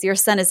case, your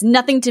son is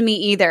nothing to me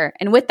either."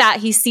 And with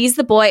that, he seized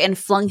the boy and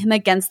flung him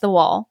against the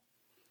wall.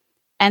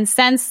 And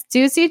since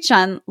Duzi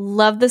Chun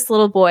loved this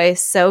little boy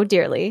so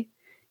dearly,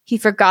 he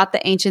forgot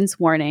the ancient's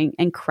warning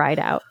and cried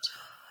out.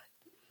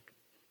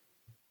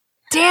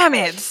 Damn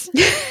it.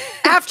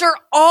 After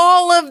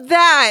all of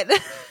that.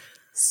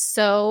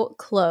 So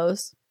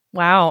close.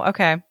 Wow.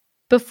 Okay.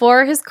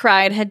 Before his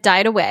cry had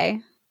died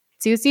away,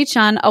 Duzi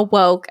Chun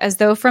awoke as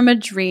though from a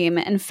dream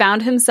and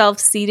found himself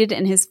seated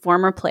in his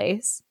former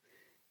place.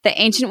 The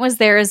ancient was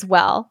there as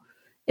well.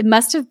 It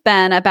must have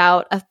been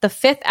about the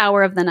 5th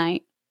hour of the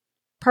night.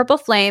 Purple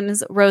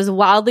flames rose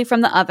wildly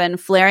from the oven,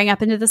 flaring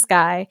up into the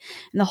sky,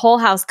 and the whole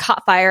house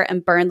caught fire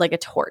and burned like a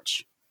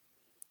torch.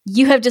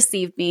 "You have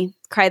deceived me,"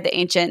 cried the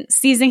ancient,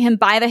 seizing him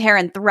by the hair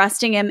and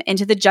thrusting him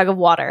into the jug of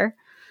water.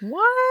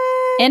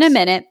 What? In a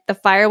minute, the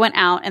fire went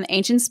out and the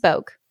ancient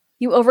spoke.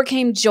 "You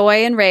overcame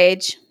joy and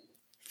rage,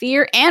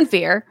 fear and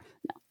fear."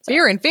 No,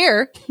 fear and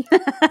fear?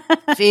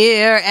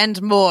 Fear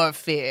and more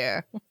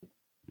fear.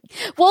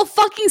 Well,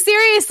 fucking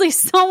seriously,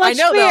 so much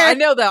fear. I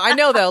know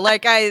though.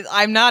 Like,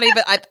 I'm not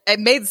even,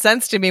 it made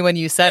sense to me when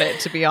you said it,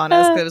 to be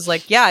honest. It was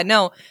like, yeah,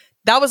 no,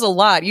 that was a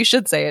lot. You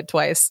should say it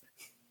twice.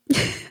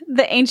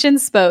 The ancient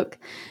spoke.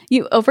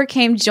 "You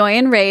overcame joy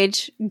and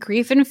rage,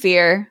 grief and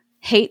fear,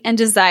 hate and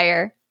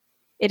desire.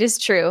 It is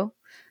true.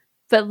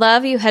 But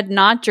love you had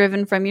not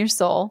driven from your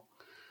soul.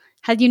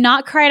 Had you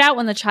not cried out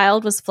when the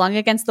child was flung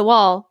against the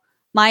wall,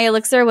 my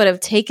elixir would have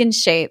taken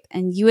shape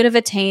and you would have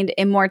attained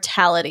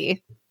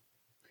immortality.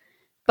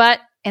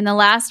 But in the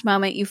last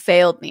moment, you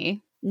failed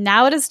me.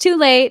 Now it is too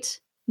late.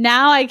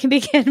 Now I can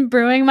begin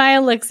brewing my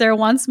elixir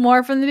once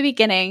more from the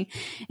beginning,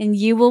 and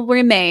you will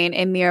remain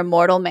a mere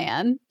mortal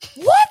man."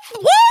 What?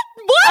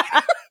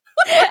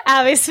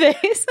 Abby's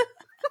face.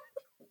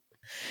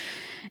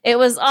 It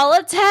was all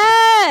a test.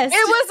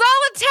 It was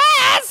all a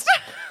test.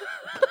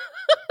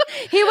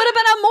 He would have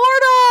been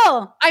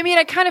immortal. I mean,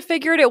 I kind of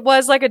figured it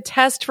was like a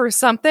test for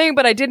something,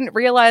 but I didn't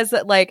realize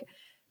that, like,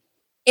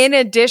 in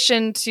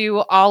addition to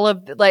all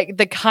of, like,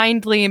 the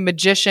kindly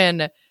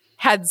magician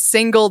had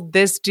singled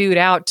this dude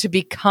out to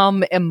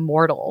become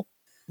immortal.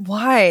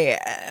 Why?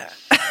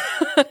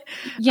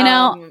 You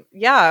know,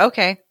 yeah,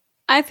 okay.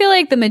 I feel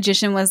like the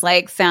magician was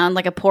like found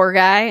like a poor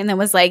guy and then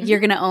was like, you're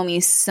going to owe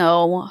me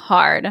so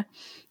hard.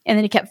 And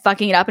then he kept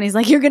fucking it up and he's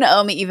like, you're going to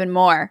owe me even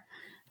more.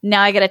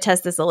 Now I got to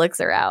test this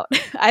elixir out.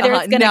 Either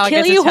it's going to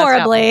kill you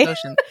horribly.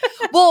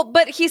 Well,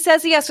 but he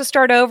says he has to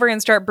start over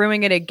and start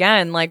brewing it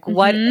again. Like,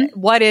 what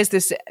is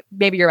this?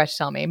 Maybe you're about to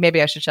tell me.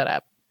 Maybe I should shut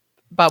up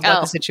about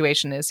what the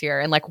situation is here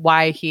and like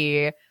why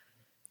he's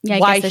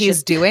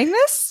doing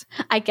this.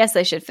 I guess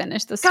I should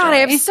finish the story. God, I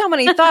have so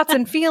many thoughts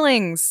and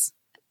feelings.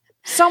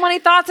 So many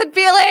thoughts and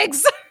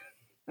feelings.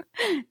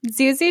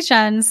 Zhu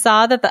Zichun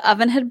saw that the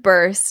oven had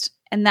burst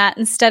and that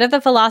instead of the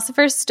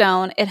philosopher's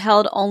stone, it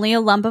held only a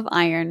lump of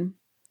iron.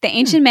 The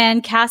ancient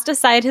man cast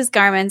aside his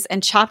garments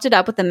and chopped it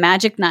up with a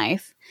magic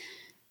knife.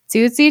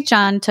 Zhu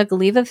Zichun took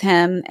leave of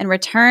him and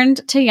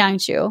returned to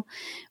Yangzhou,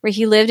 where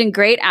he lived in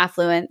great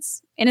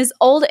affluence. In his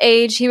old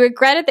age, he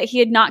regretted that he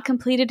had not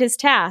completed his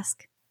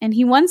task, and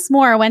he once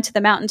more went to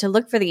the mountain to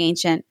look for the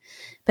ancient,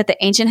 but the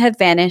ancient had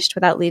vanished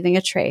without leaving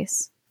a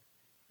trace.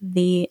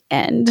 The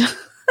end.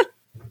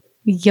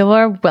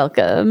 You're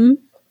welcome.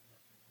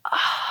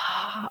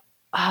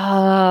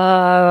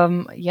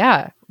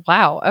 Yeah.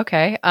 Wow.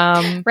 Okay.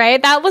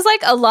 Right? That was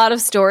like a lot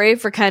of story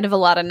for kind of a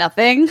lot of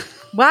nothing.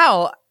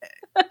 Wow.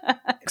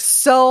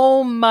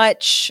 So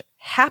much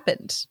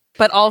happened,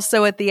 but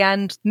also at the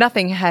end,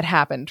 nothing had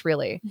happened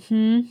really.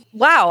 Mm-hmm.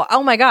 Wow.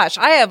 Oh my gosh.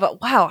 I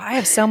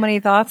have so many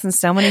thoughts and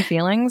so many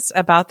feelings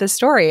about this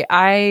story.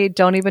 I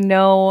don't even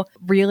know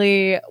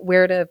really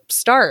where to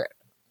start.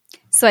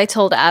 So I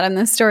told Adam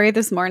this story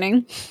this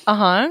morning.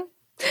 Uh-huh.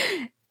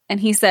 And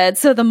he said,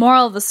 so the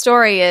moral of the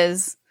story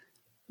is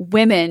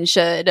women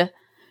should...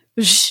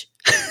 And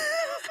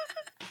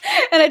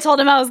I told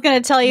him I was going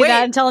to tell you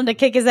that and tell him to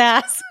kick his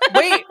ass.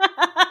 Wait.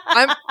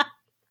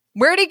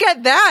 Where'd he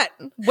get that?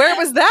 Where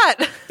was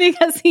that?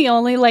 Because he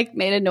only like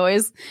made a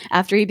noise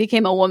after he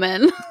became a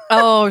woman.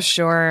 Oh,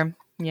 sure.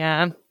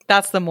 Yeah.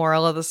 That's the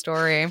moral of the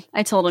story.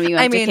 I told him you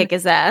have to kick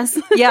his ass.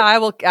 Yeah, I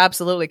will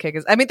absolutely kick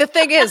his. I mean, the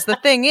thing is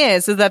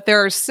that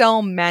there are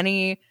so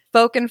many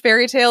folk and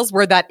fairy tales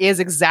where that is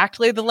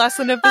exactly the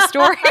lesson of the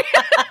story.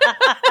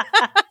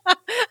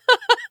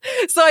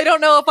 So I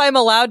don't know if I'm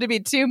allowed to be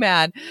too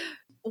mad.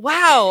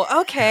 Wow.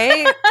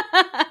 Okay.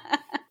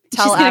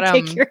 Tell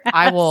Adam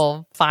I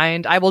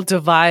will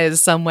devise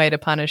some way to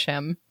punish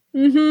him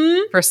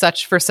for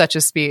such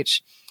a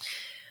speech.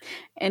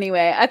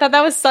 Anyway, I thought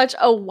that was such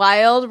a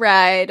wild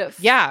ride.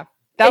 Yeah,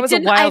 that was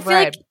a wild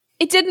ride. Like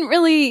it didn't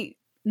really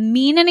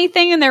mean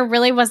anything, and there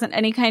really wasn't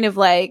any kind of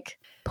like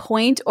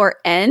point or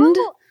end.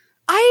 Well,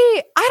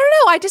 I don't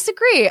know. I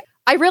disagree.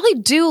 I really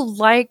do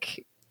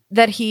like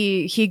that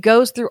he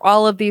goes through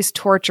all of these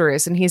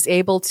tortures, and he's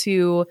able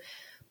to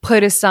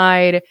put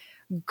aside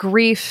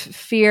grief,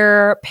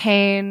 fear,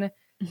 pain,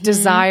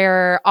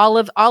 desire, all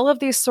of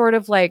these sort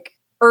of like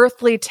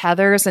earthly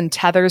tethers and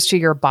tethers to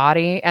your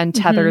body and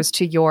tethers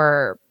to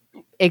your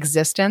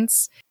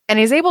existence. And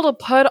he's able to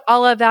put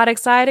all of that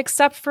aside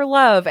except for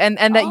love. And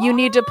that you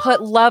need to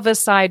put love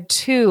aside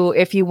too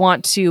if you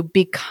want to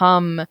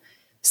become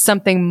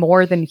something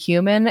more than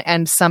human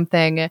and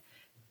something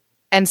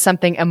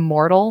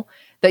immortal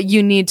that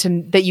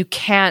you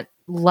can't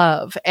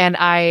love. And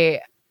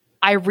I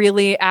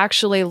really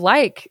actually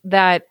like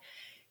that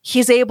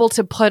he's able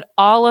to put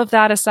all of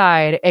that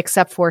aside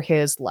except for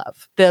his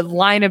love. The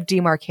line of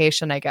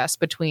demarcation, I guess,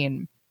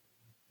 between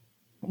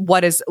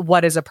what is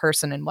a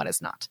person and what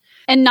is not.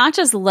 And not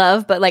just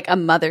love, but like a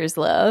mother's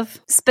love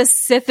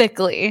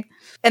specifically.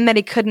 And that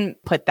he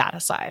couldn't put that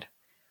aside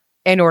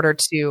in order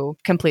to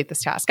complete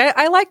this task.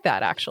 I like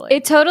that, actually.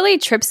 It totally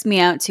trips me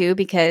out, too,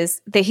 because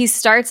he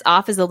starts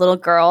off as a little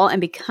girl and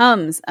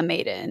becomes a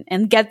maiden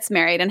and gets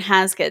married and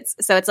has kids.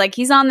 So it's like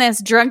he's on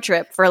this drug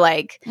trip for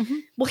like...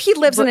 Well, he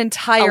lives an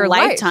entire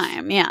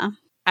lifetime, yeah.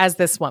 As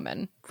this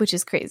woman. Which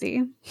is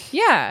crazy.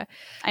 Yeah.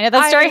 I know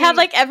that story had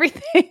like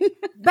everything.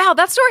 Wow,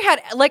 that story had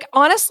like,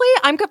 honestly,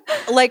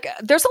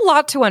 there's a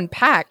lot to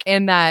unpack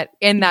in that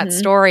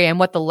story and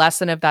what the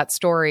lesson of that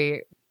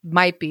story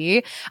might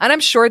be. And I'm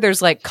sure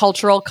there's like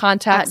cultural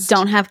context.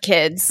 Don't have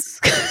kids.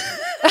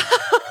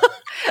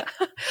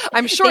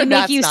 I'm sure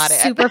that's not it.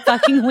 They make you super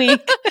fucking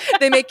weak.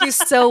 They make you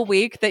so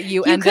weak that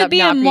you end up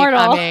not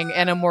becoming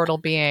an immortal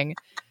being.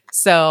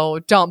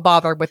 So don't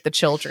bother with the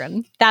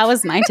children. That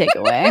was my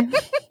takeaway.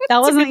 That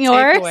wasn't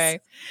yours?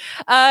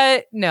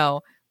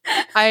 No.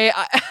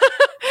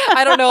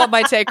 I don't know what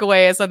my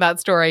takeaway is on that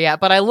story yet,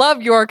 but I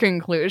love your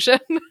conclusion.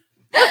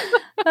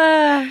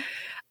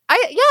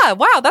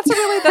 Wow, that's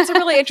a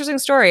really interesting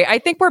story. I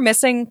think we're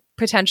missing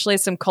potentially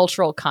some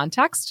cultural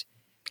context.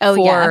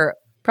 Yeah,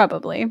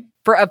 probably.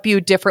 for a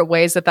few different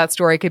ways that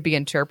story could be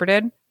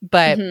interpreted.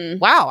 But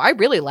wow, I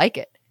really like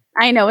it.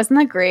 I know. Isn't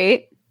that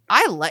great?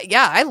 I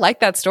like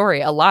that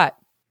story a lot.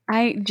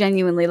 I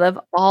genuinely love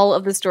all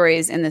of the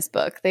stories in this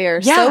book. They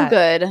are so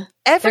good.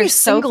 Every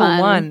single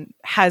one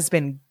has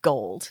been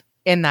gold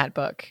in that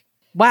book.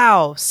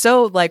 Wow.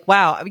 So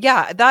wow.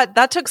 Yeah,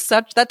 that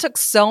took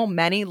so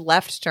many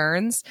left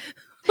turns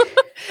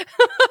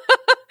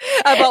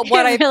about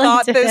what I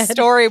thought this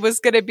story was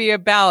going to be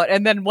about,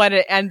 and then what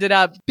it ended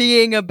up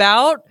being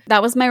about.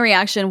 That was my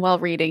reaction while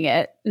reading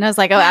it. And I was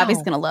like, oh, wow. Abby's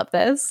going to love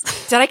this.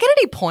 Did I get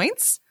any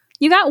points?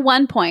 You got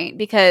 1 point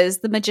because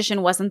the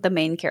magician wasn't the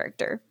main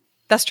character.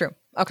 That's true.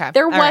 Okay.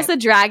 There was a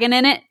dragon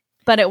in it,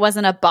 but it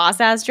wasn't a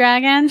boss-ass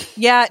dragon.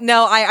 Yeah,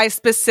 no, I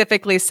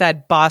specifically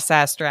said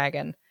boss-ass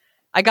dragon.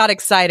 I got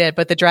excited,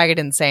 but the dragon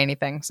didn't say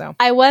anything, so.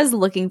 I was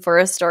looking for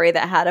a story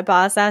that had a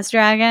boss-ass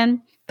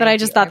dragon, but I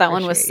just thought that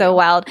one was so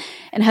wild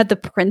and had the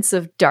Prince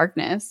of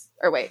Darkness.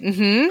 Or wait,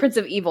 Prince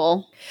of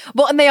Evil.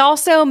 Well, and they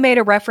also made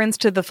a reference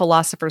to the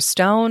Philosopher's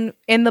Stone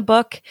in the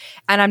book,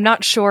 and I'm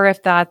not sure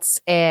if that's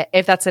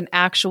an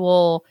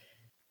actual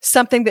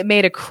something that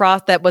made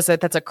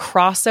that's a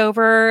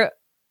crossover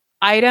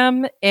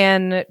item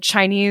in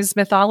Chinese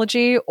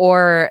mythology,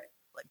 or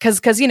because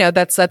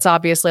that's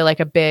obviously like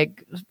a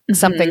big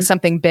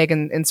something big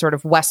in sort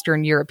of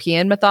Western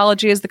European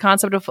mythology is the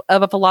concept of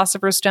a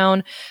Philosopher's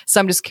Stone. So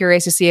I'm just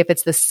curious to see if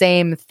it's the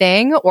same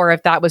thing or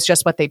if that was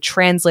just what they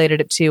translated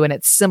it to and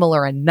it's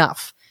similar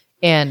enough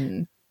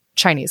in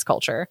Chinese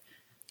culture.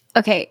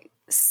 Okay.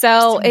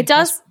 So it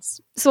does.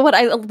 So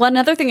one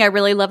other thing I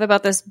really love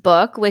about this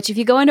book, which if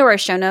you go into our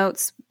show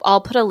notes,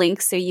 I'll put a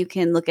link so you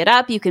can look it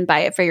up. You can buy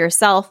it for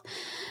yourself.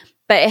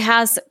 But it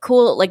has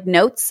cool like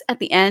notes at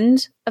the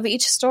end of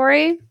each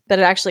story, but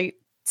it actually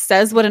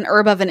says what an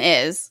herb oven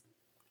is.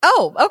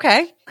 Oh,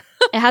 okay.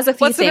 It has a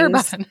few What's things. An herb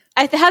oven?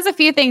 It has a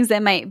few things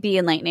that might be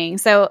enlightening.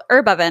 So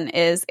herb oven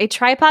is a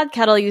tripod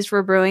kettle used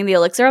for brewing the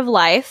elixir of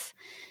life.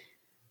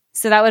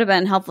 So that would have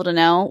been helpful to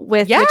know,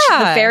 with which the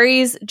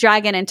fairies,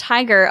 dragon, and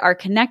tiger are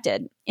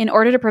connected. In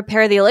order to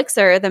prepare the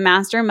elixir, the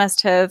master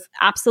must have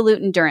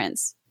absolute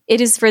endurance.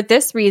 It is for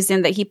this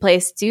reason that he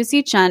placed Zhu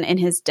Zichun in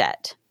his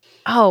debt.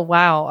 Oh,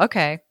 wow.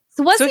 Okay.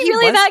 So was he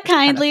really that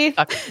kindly?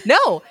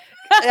 No.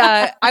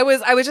 I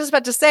was just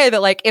about to say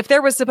that, like, if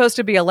there was supposed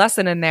to be a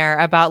lesson in there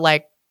about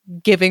like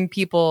giving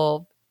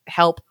people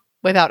help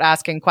without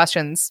asking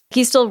questions.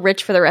 He's still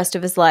rich for the rest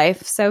of his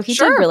life, so he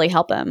did really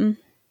help him.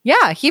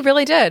 Yeah, he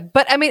really did.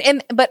 But I mean,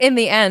 in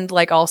the end,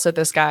 like, also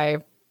this guy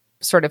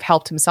sort of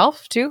helped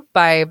himself too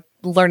by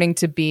learning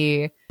to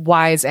be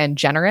wise and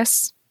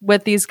generous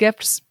with these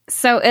gifts.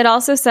 So it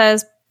also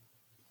says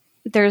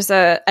there's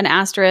an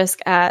asterisk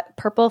at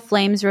purple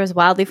flames rose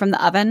wildly from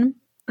the oven.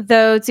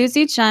 Though Zhu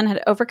Zichun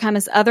had overcome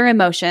his other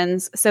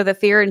emotions so that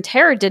fear and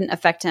terror didn't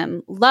affect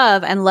him,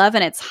 love, and love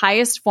in its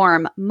highest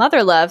form,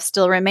 mother love,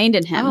 still remained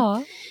in him.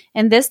 Aww.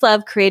 And this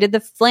love created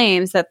the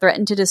flames that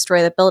threatened to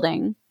destroy the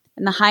building.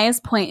 And the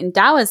highest point in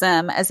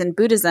Taoism, as in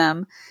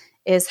Buddhism,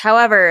 is,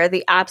 however,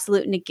 the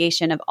absolute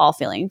negation of all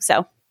feeling.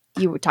 So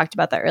you talked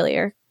about that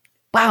earlier.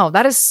 Wow,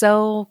 that's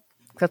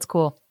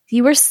cool.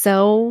 You were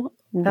so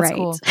right.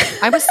 Cool.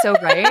 I was so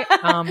right.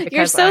 Because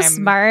you're so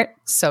smart.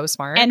 So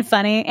smart. And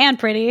funny and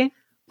pretty.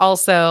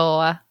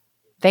 Also,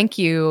 thank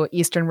you,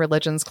 Eastern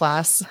religions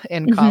class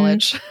in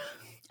college.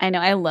 I know.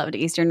 I loved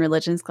Eastern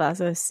religions class.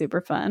 It was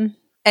super fun.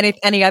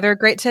 Any other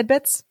great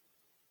tidbits?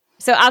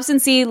 So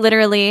obstinacy,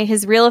 literally,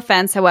 his real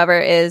offense, however,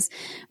 is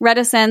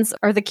reticence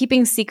or the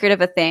keeping secret of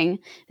a thing.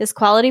 This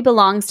quality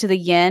belongs to the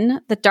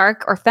yin, the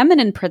dark or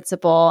feminine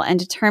principle, and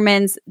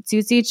determines Zhu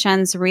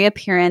Zichun's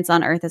reappearance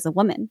on Earth as a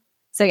woman.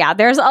 So yeah,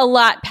 there's a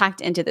lot packed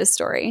into this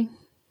story.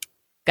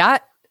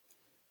 That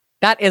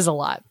is a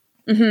lot.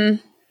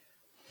 Mm-hmm.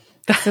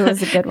 So it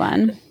was a good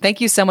one.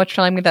 Thank you so much for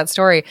telling me that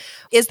story.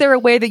 Is there a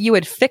way that you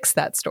would fix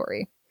that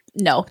story?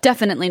 No,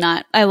 definitely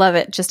not. I love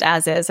it just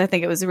as is. I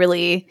think it was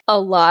really a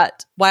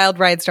lot. Wild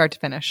ride start to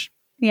finish.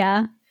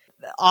 Yeah.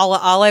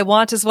 All I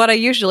want is what I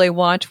usually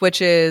want,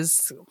 which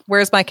is,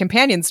 where's my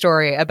companion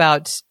story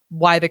about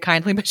why the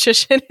kindly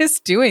magician is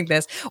doing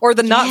this, or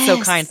the not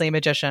so kindly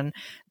magician.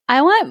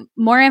 I want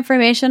more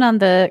information on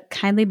the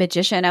kindly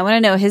magician. I want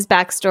to know his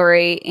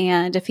backstory,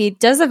 and if he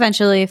does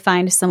eventually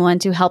find someone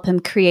to help him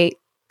create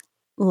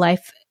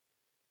life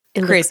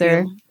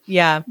elixir,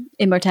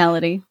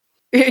 immortality.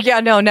 Yeah,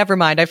 no, never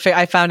mind.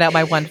 I found out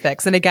my one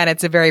fix, and again,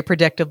 it's a very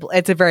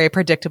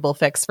predictable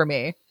fix for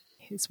me.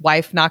 His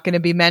wife not going to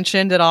be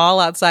mentioned at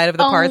all outside of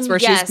the parts where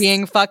she's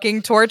being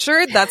fucking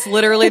tortured. That's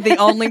literally the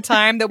only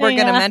time that we're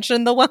going to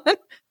mention the one.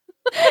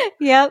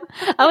 Yep.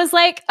 I was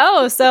like,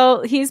 oh,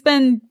 so he's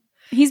been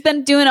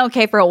doing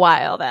okay for a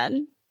while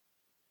then.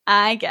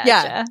 I gotcha.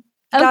 Yeah.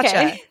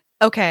 Gotcha.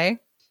 Okay.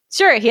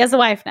 Sure, he has a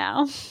wife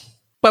now.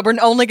 But we're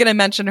only going to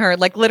mention her,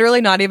 like, literally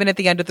not even at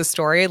the end of the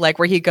story, like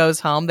where he goes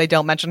home, they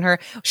don't mention her.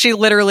 She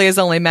literally is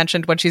only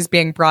mentioned when she's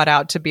being brought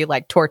out to be,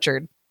 like,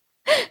 tortured.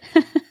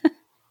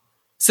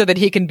 So that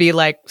he can be,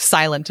 like,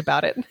 silent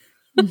about it.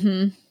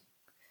 Mm-hmm.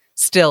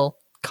 Still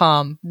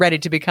calm, ready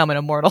to become an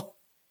immortal.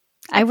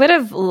 I would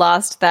have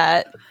lost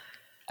that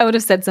I would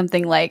have said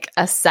something like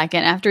a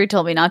second after he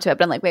told me not to. I've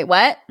been like, wait,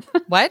 what?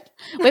 What?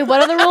 Wait,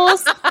 what are the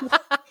rules?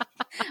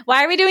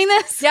 Why are we doing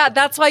this? Yeah,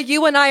 that's why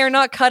you and I are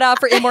not cut out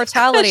for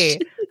immortality.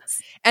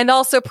 And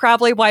also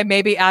probably why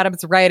maybe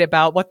Adam's right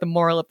about what the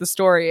moral of the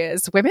story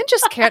is. Women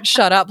just can't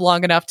shut up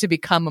long enough to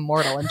become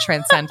immortal and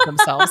transcend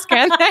themselves,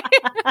 can they?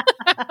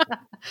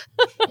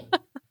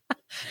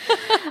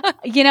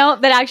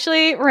 That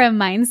actually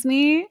reminds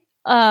me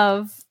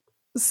of,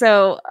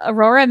 so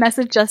Aurora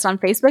messaged us on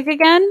Facebook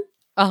again.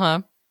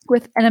 Uh-huh.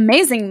 With an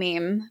amazing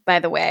meme, by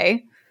the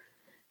way,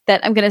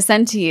 that I'm going to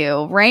send to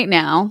you right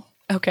now.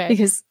 Okay.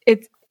 Because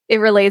it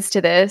relates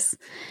to this.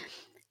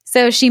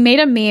 So she made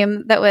a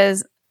meme that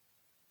was,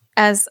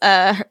 as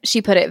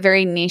she put it,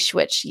 very niche,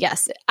 which,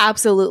 yes,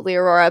 absolutely,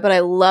 Aurora, but I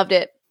loved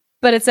it.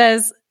 But it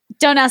says,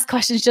 don't ask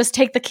questions, just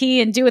take the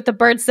key and do what the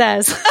bird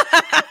says.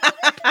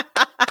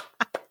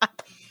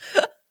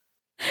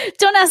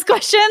 Don't ask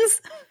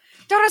questions.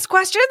 Don't ask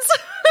questions.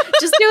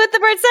 Just do what the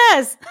bird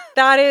says.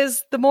 That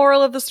is the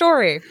moral of the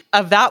story.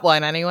 Of that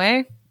one,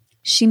 anyway.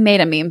 She made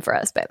a meme for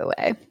us, by the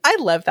way. I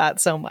love that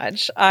so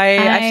much.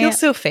 I feel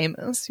so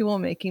famous. You all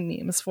making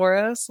memes for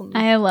us.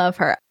 I love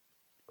her.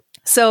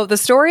 So the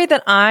story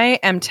that I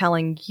am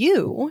telling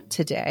you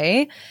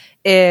today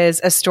is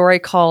a story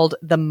called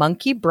The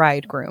Monkey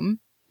Bridegroom.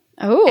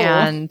 Oh.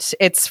 And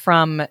it's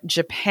from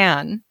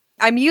Japan.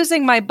 I'm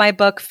using my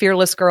book,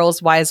 Fearless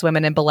Girls, Wise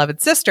Women, and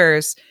Beloved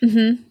Sisters.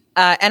 Mm-hmm.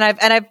 And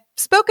I've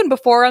spoken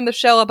before on the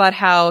show about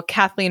how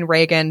Kathleen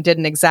Reagan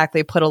didn't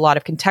exactly put a lot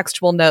of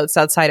contextual notes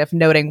outside of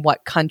noting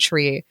what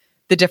country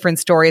the different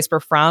stories were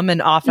from.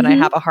 And often I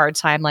have a hard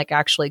time like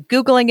actually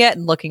Googling it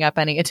and looking up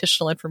any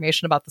additional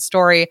information about the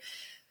story.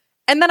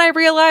 And then I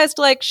realized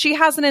like she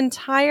has an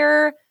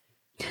entire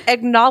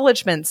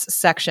acknowledgments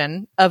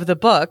section of the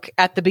book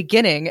at the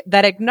beginning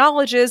that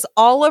acknowledges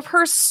all of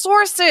her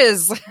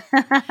sources.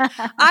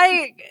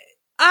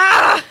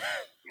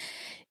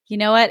 You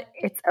know what?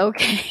 It's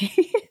okay.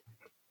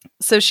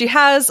 So she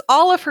has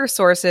all of her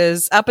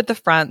sources up at the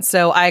front,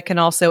 so I can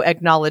also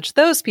acknowledge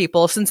those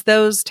people, since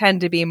those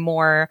tend to be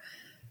more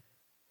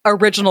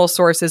original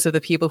sources of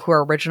the people who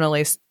are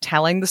originally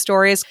telling the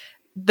stories.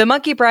 The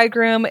Monkey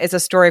Bridegroom is a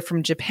story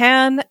from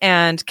Japan,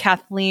 and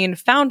Kathleen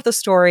found the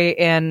story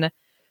in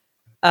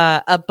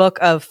a book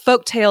of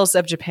folk tales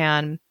of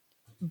Japan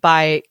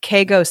by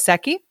Keigo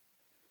Seki.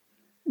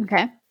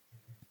 Okay.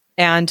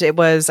 And it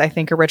was, I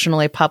think,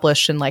 originally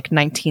published in like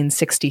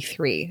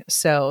 1963.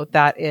 So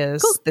that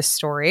is this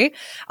story.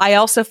 I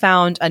also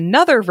found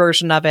another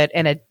version of it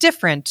in a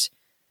different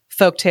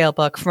folktale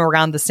book from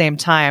around the same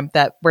time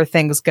where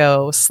things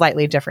go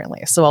slightly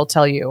differently. So I'll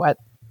tell you at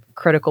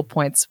critical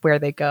points where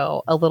they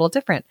go a little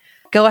different.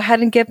 Go ahead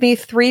and give me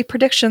 3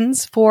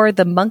 predictions for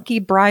The Monkey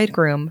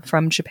Bridegroom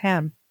from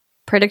Japan.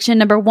 Prediction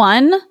number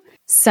 1,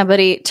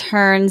 somebody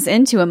turns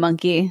into a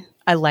monkey.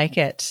 I like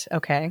it.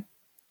 Okay.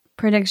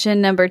 Prediction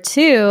number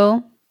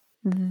 2,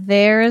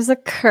 there is a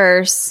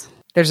curse.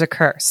 There's a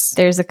curse.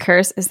 There's a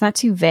curse. Is that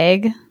too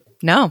vague?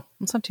 No,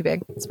 it's not too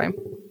big. It's fine.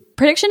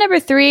 Prediction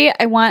number 3,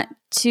 I want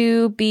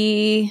to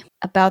be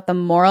about the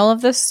moral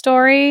of the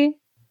story.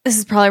 This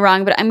is probably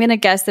wrong, but I'm going to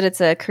guess that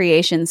it's a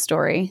creation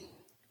story.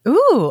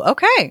 Ooh,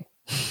 okay.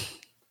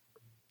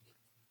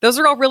 Those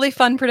are all really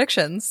fun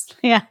predictions.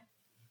 Yeah.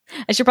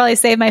 I should probably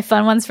save my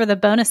fun ones for the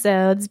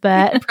bonus-odes,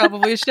 but... You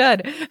probably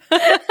should.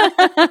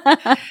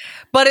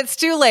 But it's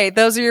too late.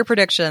 Those are your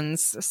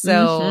predictions.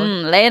 So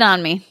lay it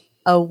on me.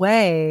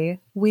 Away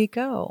we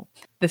go.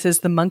 This is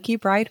The Monkey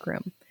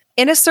Bridegroom.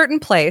 In a certain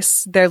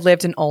place, there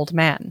lived an old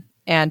man.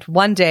 And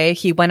one day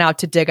he went out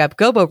to dig up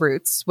gobo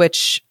roots,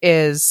 which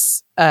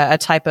is a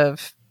type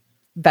of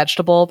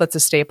vegetable that's a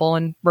staple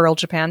in rural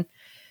Japan.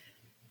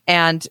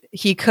 And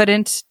he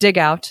couldn't dig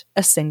out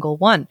a single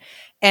one.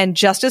 And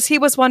just as he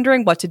was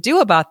wondering what to do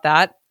about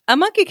that, a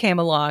monkey came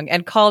along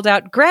and called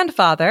out,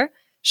 "Grandfather,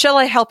 shall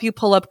I help you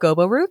pull up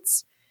gobo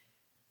roots?"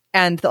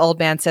 And the old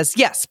man says,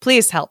 "Yes,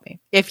 please help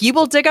me. If you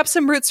will dig up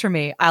some roots for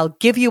me, I'll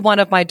give you one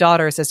of my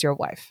daughters as your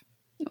wife."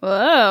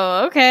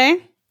 Whoa, okay.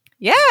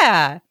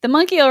 Yeah. The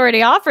monkey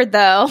already offered,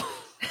 though.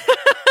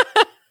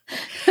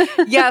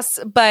 Yes,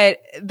 but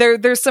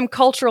there's some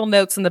cultural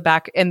notes in the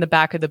back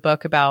of the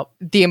book about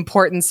the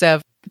importance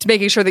of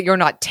making sure that you're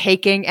not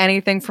taking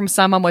anything from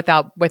someone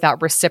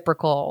without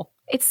reciprocal.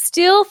 It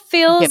still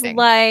feels giving.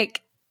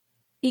 like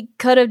he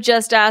could have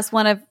just asked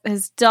one of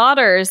his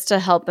daughters to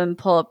help him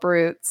pull up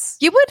roots.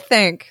 You would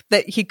think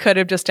that he could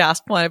have just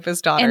asked one of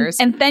his daughters.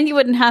 And then you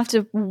wouldn't have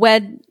to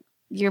wed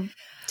your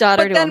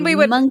daughter to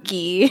a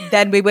monkey.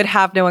 Then we would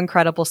have no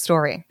incredible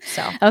story.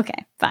 So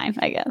okay, fine,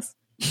 I guess.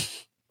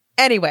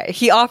 Anyway,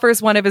 he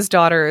offers one of his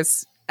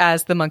daughters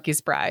as the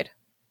monkey's bride.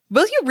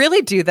 "Will you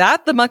really do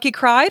that?" the monkey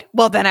cried.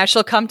 "Well, then I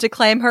shall come to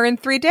claim her in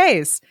 3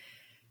 days."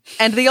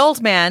 And the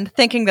old man,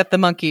 thinking that the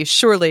monkey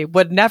surely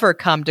would never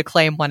come to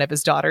claim one of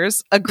his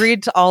daughters,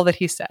 agreed to all that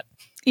he said.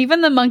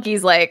 Even the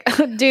monkey's like,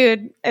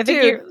 dude, I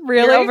think you're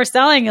really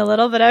overselling a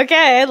little, but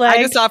okay.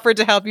 I just offered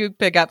to help you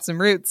pick up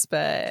some roots,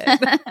 but...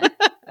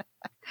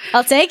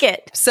 I'll take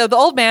it. So the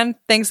old man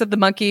thinks that the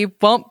monkey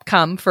won't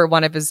come for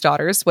one of his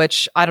daughters,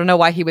 which I don't know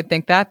why he would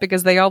think that,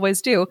 because they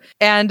always do.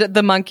 And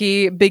the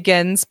monkey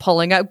begins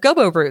pulling out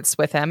gobo roots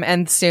with him,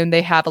 and soon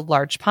they have a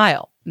large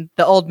pile.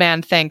 The old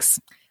man thinks,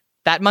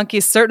 that monkey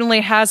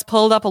certainly has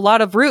pulled up a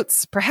lot of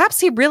roots. Perhaps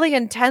he really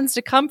intends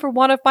to come for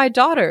one of my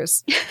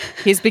daughters.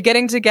 He's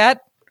beginning to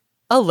get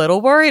a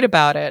little worried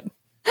about it.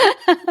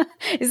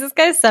 Is this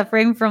guy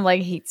suffering from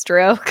like heat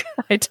stroke?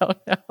 I don't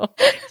know.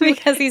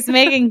 Because he's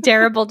making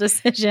terrible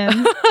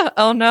decisions.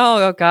 Oh no.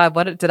 Oh God.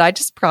 What did I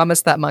just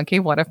promise that monkey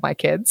one of my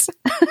kids?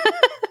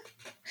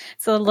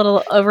 It's a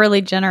little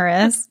overly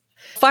generous.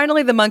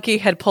 Finally, the monkey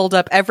had pulled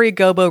up every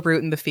gobo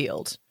root in the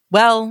field.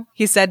 Well,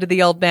 he said to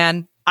the old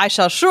man, I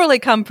shall surely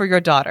come for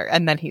your daughter.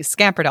 And then he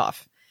scampered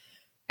off.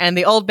 And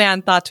the old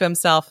man thought to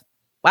himself,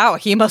 wow,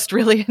 he must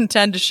really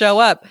intend to show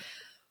up.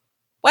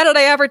 Why did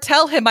I ever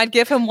tell him I'd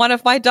give him one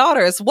of my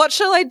daughters? What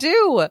shall I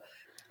do?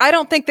 I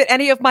don't think that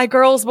any of my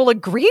girls will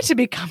agree to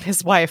become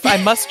his wife.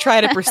 I must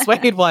try to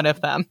persuade one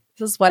of them.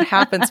 This is what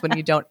happens when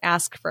you don't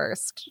ask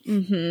first.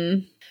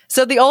 Mm-hmm.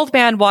 So the old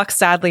man walks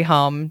sadly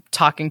home,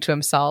 talking to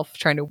himself,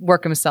 trying to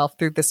work himself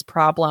through this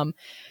problem.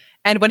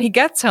 And when he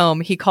gets home,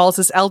 he calls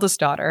his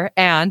eldest daughter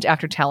and,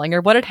 after telling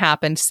her what had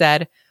happened,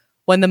 said,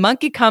 when the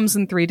monkey comes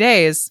in 3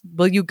 days,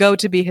 will you go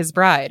to be his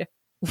bride?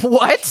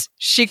 What?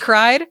 She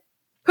cried.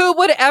 Who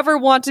would ever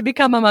want to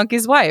become a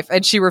monkey's wife?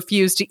 And she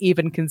refused to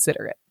even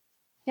consider it.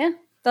 Yeah,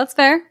 that's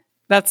fair.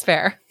 That's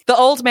fair. The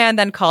old man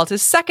then called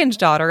his second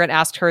daughter and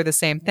asked her the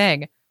same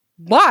thing.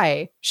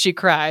 Why? She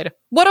cried.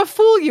 What a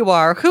fool you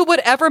are. Who would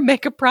ever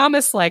make a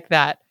promise like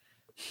that?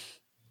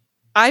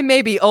 I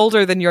may be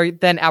older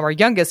than our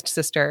youngest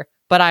sister,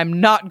 but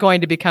I'm not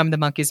going to become the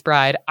monkey's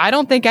bride. I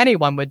don't think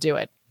anyone would do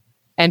it.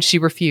 And she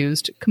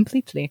refused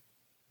completely.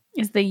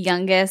 Is the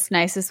youngest,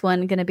 nicest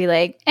one going to be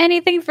like,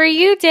 anything for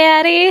you,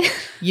 Daddy?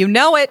 You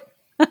know it.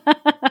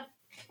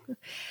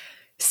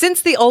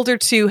 Since the older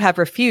two have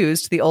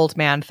refused, the old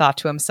man thought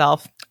to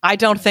himself, I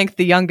don't think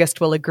the youngest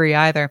will agree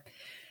either.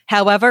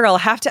 However, I'll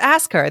have to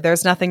ask her.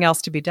 There's nothing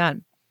else to be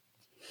done.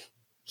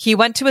 He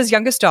went to his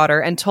youngest daughter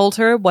and told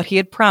her what he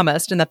had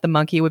promised and that the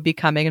monkey would be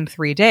coming in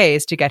 3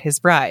 days to get his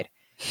bride.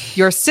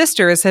 Your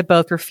sisters had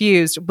both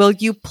refused. Will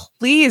you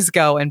please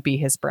go and be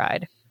his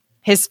bride?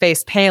 His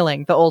face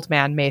paling, the old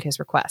man made his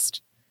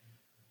request.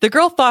 The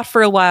girl thought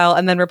for a while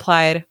and then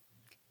replied,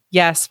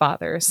 yes,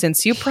 father,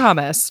 since you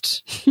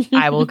promised,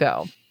 I will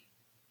go.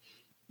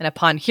 And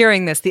upon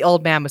hearing this, the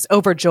old man was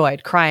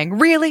overjoyed, crying,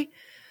 really?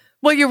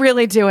 Will you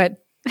really do it?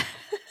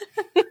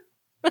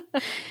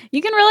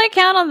 You can really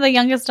count on the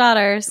youngest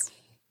daughters.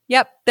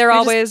 Yep, they're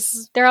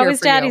always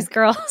daddy's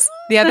girls.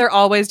 Yeah, they're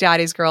always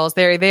daddy's girls.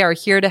 They are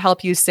here to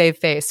help you save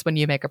face when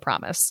you make a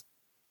promise.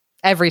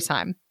 Every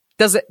time.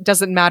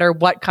 Doesn't matter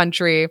what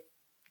country,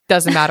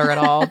 doesn't matter at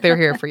all. They're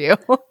here for you.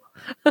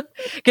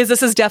 Because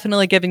this is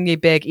definitely giving me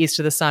big east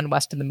of the sun,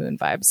 west of the moon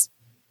vibes.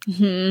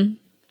 Mm-hmm.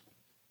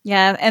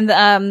 Yeah, and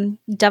the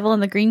devil in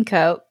the green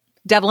coat.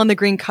 Devil in the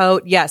green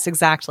coat. Yes,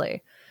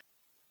 exactly.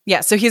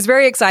 Yeah, so he's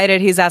very excited.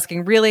 He's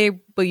asking,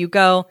 really, will you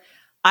go?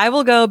 I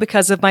will go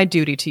because of my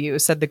duty to you,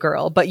 said the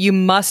girl, but you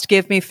must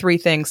give me 3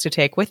 things to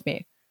take with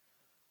me.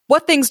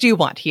 What things do you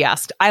want? He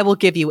asked. I will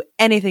give you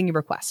anything you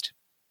request.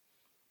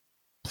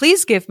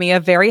 Please give me a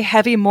very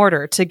heavy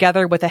mortar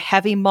together with a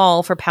heavy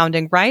maul for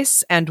pounding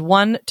rice and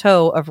 1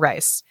 toe of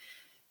rice.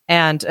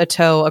 And a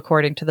toe,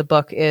 according to the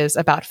book, is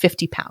about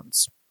 50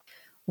 pounds.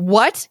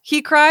 What?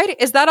 He cried.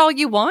 Is that all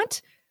you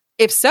want?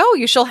 If so,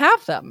 you shall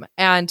have them.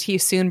 And he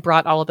soon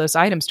brought all of those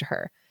items to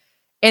her.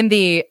 In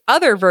the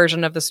other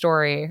version of the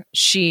story,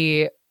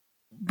 she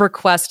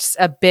requests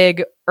a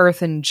big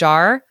earthen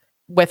jar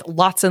with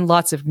lots and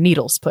lots of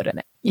needles put in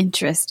it.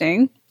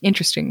 Interesting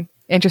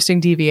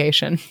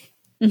Deviation.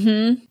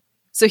 Mm-hmm.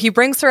 So he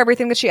brings her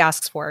everything that she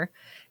asks for.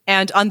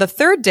 And on the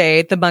 3rd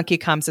day, the monkey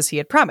comes as he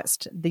had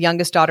promised. The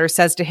youngest daughter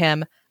says to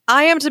him,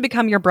 I am to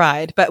become your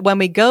bride, but when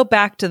we go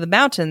back to the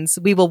mountains,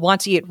 we will want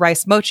to eat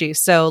rice mochi.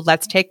 So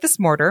let's take this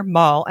mortar,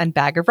 maul, and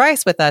bag of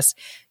rice with us.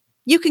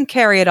 You can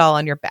carry it all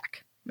on your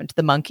back. And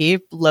the monkey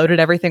loaded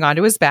everything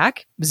onto his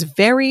back. It was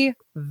very,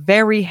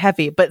 very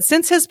heavy. But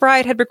since his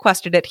bride had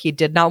requested it, he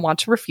did not want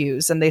to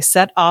refuse. And they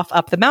set off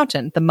up the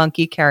mountain, the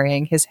monkey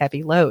carrying his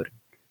heavy load.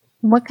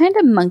 What kind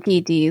of monkey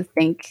do you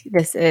think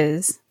this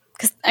is?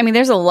 Because, I mean,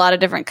 there's a lot of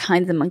different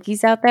kinds of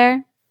monkeys out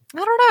there. I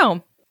don't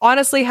know.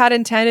 Honestly, had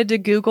intended to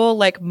Google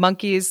like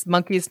monkeys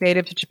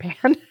native to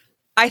Japan.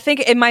 I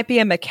think it might be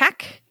a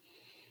macaque.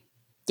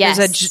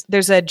 Yes.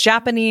 There's a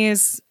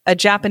Japanese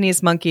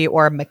monkey,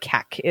 or a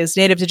macaque, is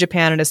native to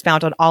Japan and is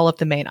found on all of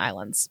the main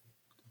islands.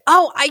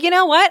 Oh, you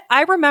know what?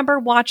 I remember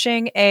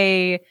watching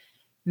a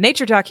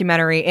nature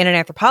documentary in an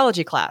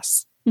anthropology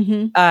class.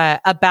 Mm-hmm.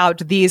 About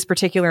these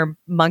particular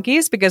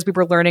monkeys, because we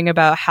were learning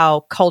about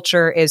how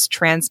culture is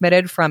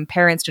transmitted from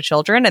parents to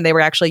children, and they were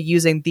actually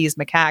using these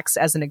macaques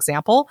as an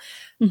example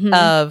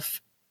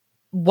of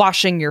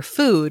washing your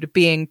food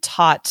being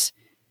taught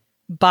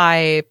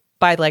by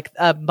like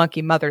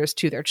monkey mothers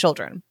to their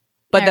children.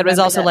 but that was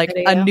also like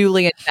a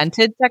newly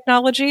invented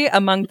technology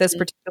among this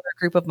particular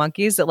group of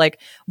monkeys, that like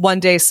one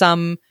day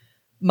some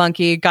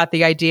monkey got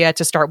the idea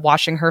to start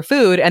washing her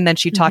food, and then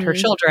she taught her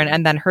children,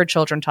 and then her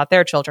children taught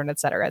their children, et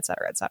cetera, et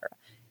cetera, et cetera.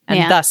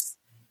 And thus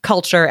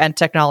culture and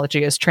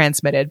technology is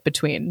transmitted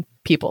between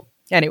people.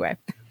 Anyway.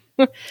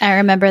 I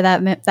remember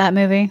that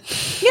movie.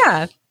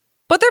 Yeah.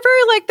 But they're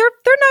very like, they're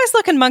nice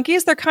looking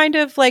monkeys. They're kind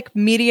of like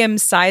medium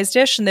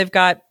sized-ish, and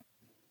they're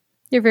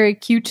very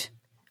cute.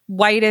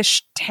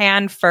 Whitish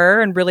tan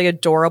fur and really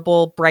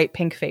adorable bright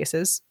pink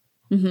faces.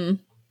 Mm-hmm.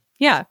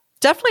 Yeah.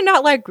 Definitely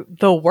not like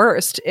the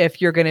worst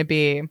if you're going to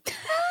be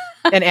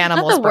an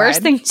animal's the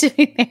worst thing to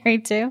be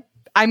married to.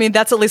 I mean,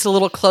 that's at least a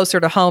little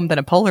closer to home than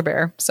a polar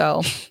bear.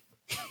 So,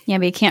 yeah,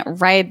 but you can't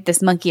ride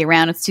this monkey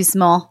around. It's too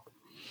small.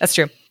 That's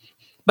true.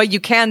 But you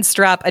can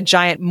strap a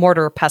giant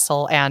mortar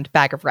pestle and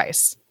bag of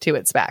rice to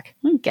its back.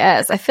 I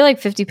guess. I feel like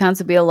 50 pounds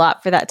would be a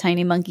lot for that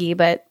tiny monkey,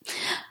 but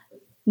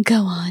go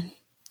on.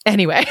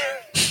 Anyway.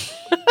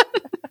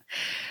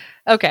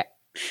 Okay.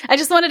 I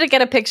just wanted to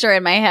get a picture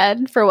in my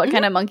head for what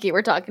kind of monkey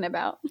we're talking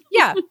about.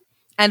 Yeah.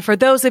 And for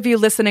those of you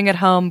listening at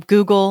home,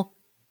 Google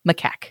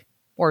macaque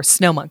or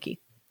snow monkey.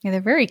 Yeah,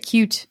 they're very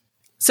cute.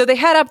 So they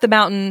head up the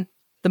mountain,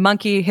 the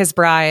monkey, his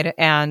bride,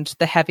 and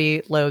the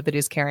heavy load that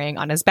he's carrying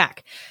on his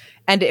back.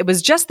 And it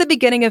was just the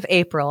beginning of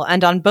April,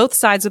 and on both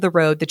sides of the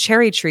road, the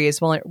cherry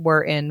trees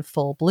were in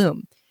full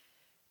bloom.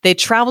 They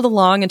traveled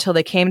along until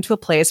they came to a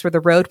place where the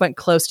road went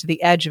close to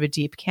the edge of a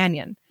deep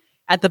canyon.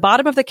 At the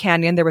bottom of the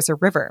canyon, there was a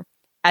river.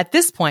 At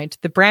this point,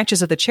 the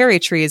branches of the cherry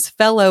trees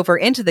fell over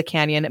into the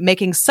canyon,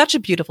 making such a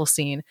beautiful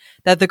scene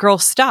that the girl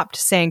stopped,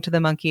 saying to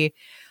the monkey,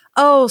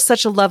 "Oh,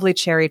 such a lovely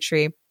cherry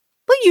tree.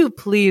 Will you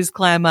please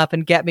climb up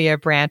and get me a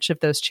branch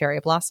of those cherry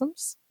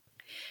blossoms?"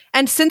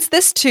 And since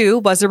this, too,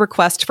 was a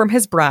request from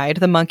his bride,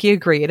 the monkey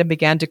agreed and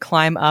began to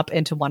climb up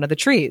into one of the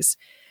trees.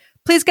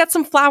 "Please get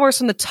some flowers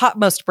from the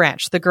topmost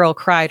branch," the girl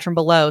cried from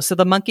below, so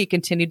the monkey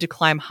continued to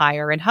climb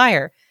higher and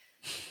higher.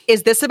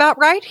 "Is this about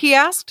right?" he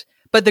asked.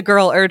 But the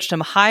girl urged him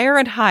higher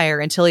and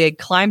higher until he had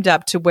climbed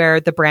up to where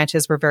the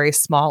branches were very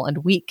small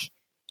and weak.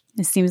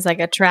 It seems like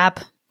a trap.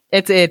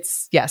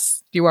 It's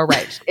yes, you are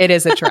right. It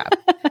is a trap.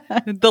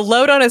 The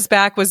load on his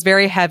back was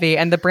very heavy,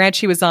 and the branch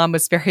he was on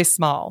was very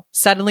small.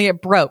 Suddenly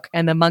it broke,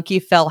 and the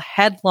monkey fell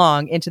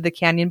headlong into the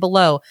canyon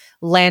below,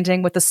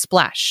 landing with a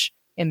splash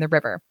in the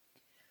river.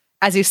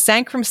 As he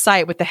sank from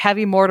sight with the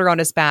heavy mortar on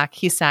his back,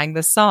 he sang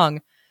this song: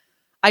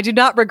 "I do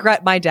not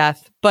regret my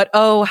death, but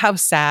oh, how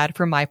sad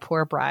for my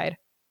poor bride."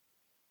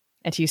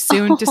 And he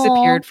soon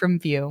disappeared from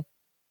view.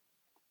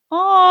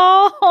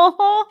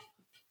 Oh.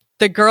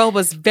 The girl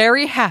was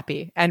very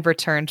happy and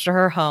returned to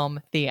her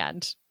home. The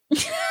end.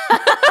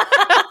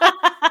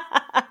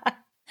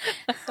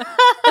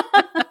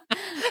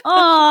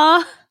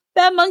 Aw,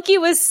 that monkey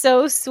was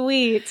so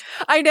sweet.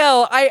 I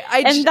know.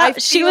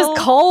 She was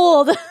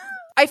cold.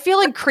 I feel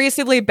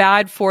increasingly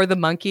bad for the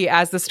monkey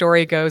as the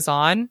story goes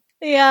on.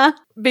 Yeah.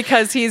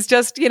 Because he's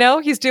just,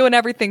 he's doing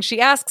everything she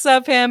asks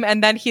of him.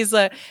 And then his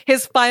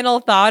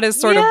final thought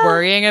is sort of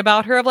worrying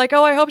about her, of like,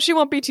 oh, I hope she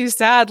won't be too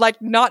sad. Like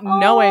not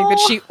knowing that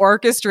she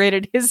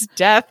orchestrated his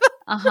death.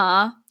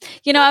 Uh-huh. I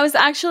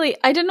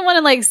didn't want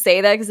to like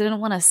say that because I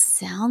didn't want to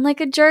sound like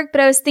a jerk, but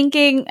I was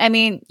thinking, I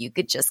mean, you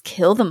could just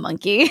kill the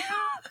monkey.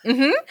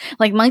 Mm-hmm.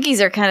 Like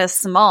monkeys are kind of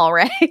small,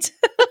 right?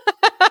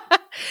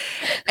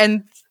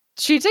 And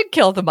she did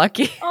kill the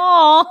monkey.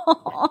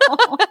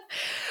 Oh,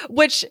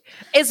 which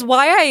is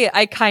why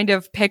I kind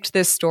of picked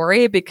this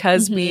story,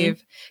 because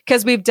we've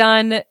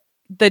done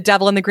The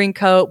Devil in the Green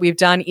Coat, we've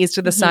done East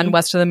of the Sun,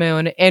 West of the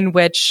Moon, in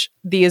which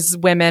these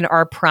women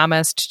are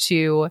promised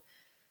to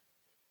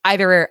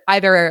either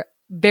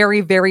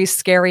very, very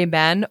scary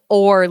men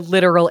or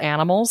literal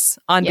animals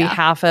on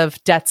behalf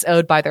of debts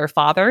owed by their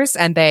fathers,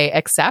 and they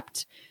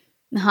accept.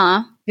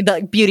 Uh-huh.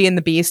 The Beauty and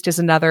the Beast is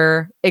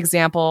another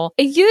example.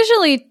 It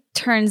usually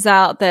turns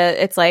out that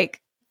it's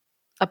like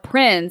a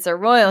prince or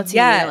royalty,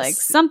 or like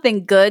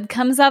something good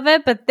comes of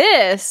it. But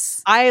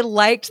I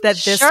liked that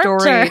this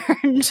story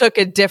took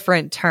a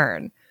different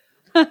turn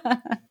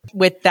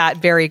with that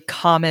very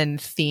common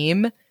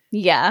theme.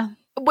 Yeah.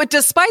 But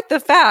despite the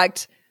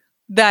fact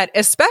that,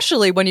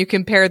 especially when you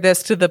compare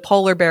this to the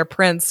polar bear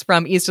prince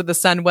from East of the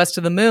Sun, West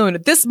of the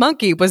Moon, this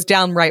monkey was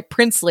downright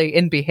princely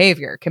in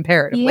behavior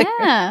comparatively.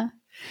 Yeah.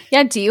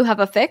 Yeah. Do you have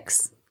a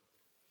fix?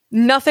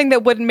 Nothing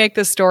that wouldn't make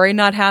this story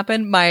not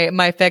happen.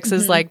 My fix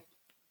is like,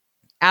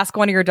 ask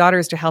one of your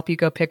daughters to help you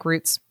go pick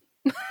roots.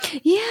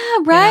 Yeah,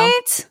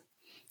 right?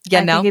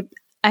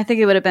 I think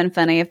it would have been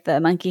funny if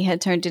the monkey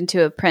had turned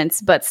into a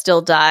prince but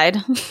still died.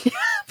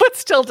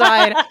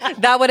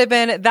 That would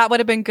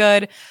have been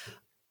good.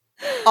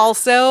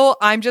 Also,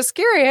 I'm just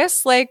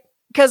curious, like,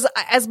 because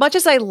as much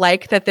as I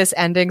like that this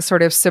ending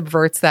sort of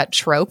subverts that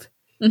trope,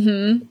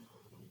 I'm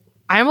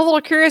a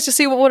little curious to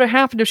see what would have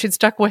happened if she'd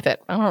stuck with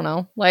it. I don't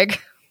know.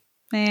 Like,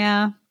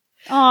 yeah.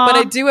 Aww. But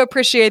I do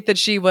appreciate that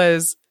she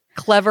was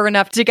clever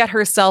enough to get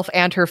herself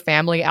and her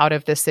family out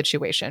of this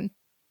situation.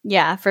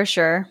 Yeah, for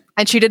sure.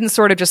 And she didn't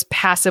sort of just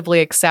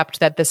passively accept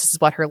that this is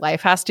what her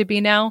life has to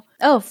be now.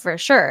 Oh, for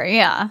sure.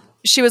 Yeah.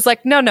 she was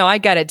like, no, I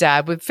get it,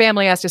 Dad. With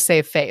family has to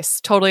save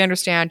face. Totally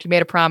understand. You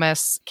made a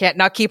promise. Can't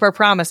not keep our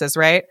promises,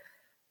 right?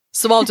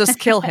 So I'll just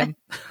kill him.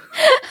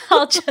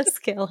 I'll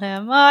just kill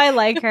him. Oh, I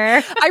like her.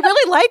 I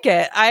really like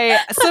it.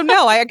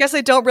 I guess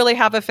I don't really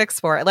have a fix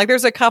for it. Like,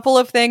 there's a couple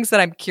of things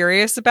that I'm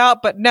curious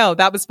about, but no,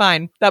 that was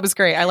fine. That was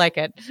great. I like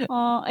it.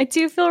 Oh, I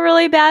do feel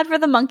really bad for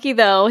the monkey,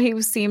 though.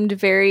 He seemed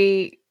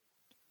very,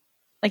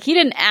 like, he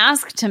didn't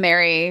ask to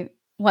marry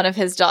one of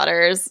his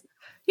daughters.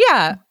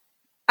 Yeah.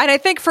 And I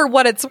think for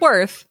what it's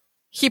worth,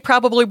 he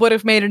probably would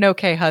have made an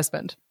okay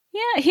husband.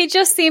 Yeah, he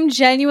just seemed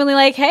genuinely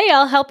like, hey,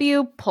 I'll help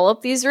you pull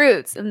up these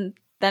roots. And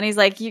then he's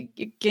like, you're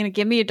going to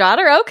give me your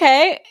daughter?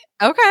 Okay.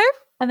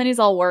 And then he's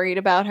all worried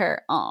about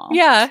her. Aw.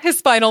 Yeah, his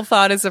final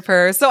thought is of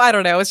her. So I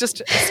don't know. It's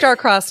just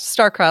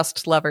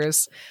star-crossed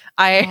lovers.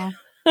 That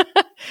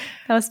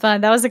was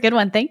fun. That was a good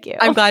one. Thank you.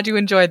 I'm glad you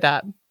enjoyed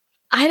that.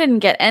 I didn't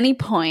get any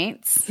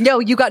points. No,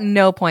 you got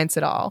no points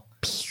at all.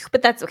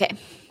 But that's okay.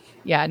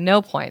 Yeah,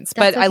 no points.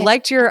 But okay. I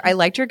liked your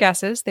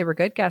guesses. They were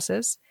good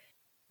guesses.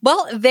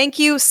 Well, thank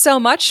you so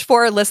much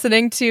for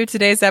listening to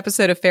today's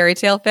episode of Fairy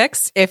Tale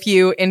Fix. If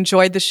you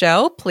enjoyed the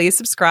show, please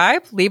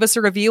subscribe, leave us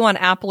a review on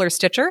Apple or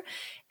Stitcher.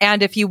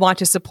 And if you want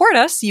to support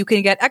us, you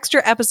can get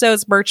extra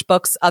episodes, merch,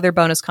 books, other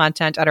bonus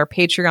content at our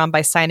Patreon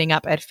by signing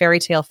up at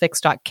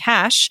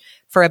fairytalefix.cash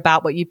for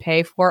about what you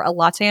pay for a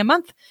latte a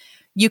month.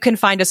 You can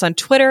find us on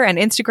Twitter and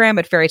Instagram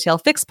at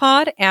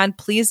FairyTaleFixPod, and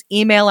please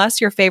email us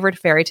your favorite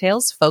fairy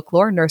tales,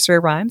 folklore, nursery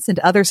rhymes, and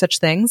other such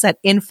things at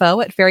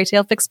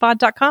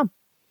info@fairytalefixpod.com.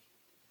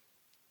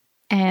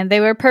 And they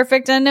were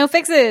perfect and no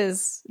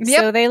fixes. Yep.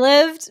 So they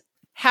lived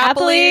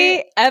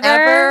happily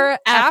ever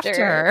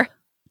after.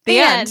 The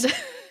end.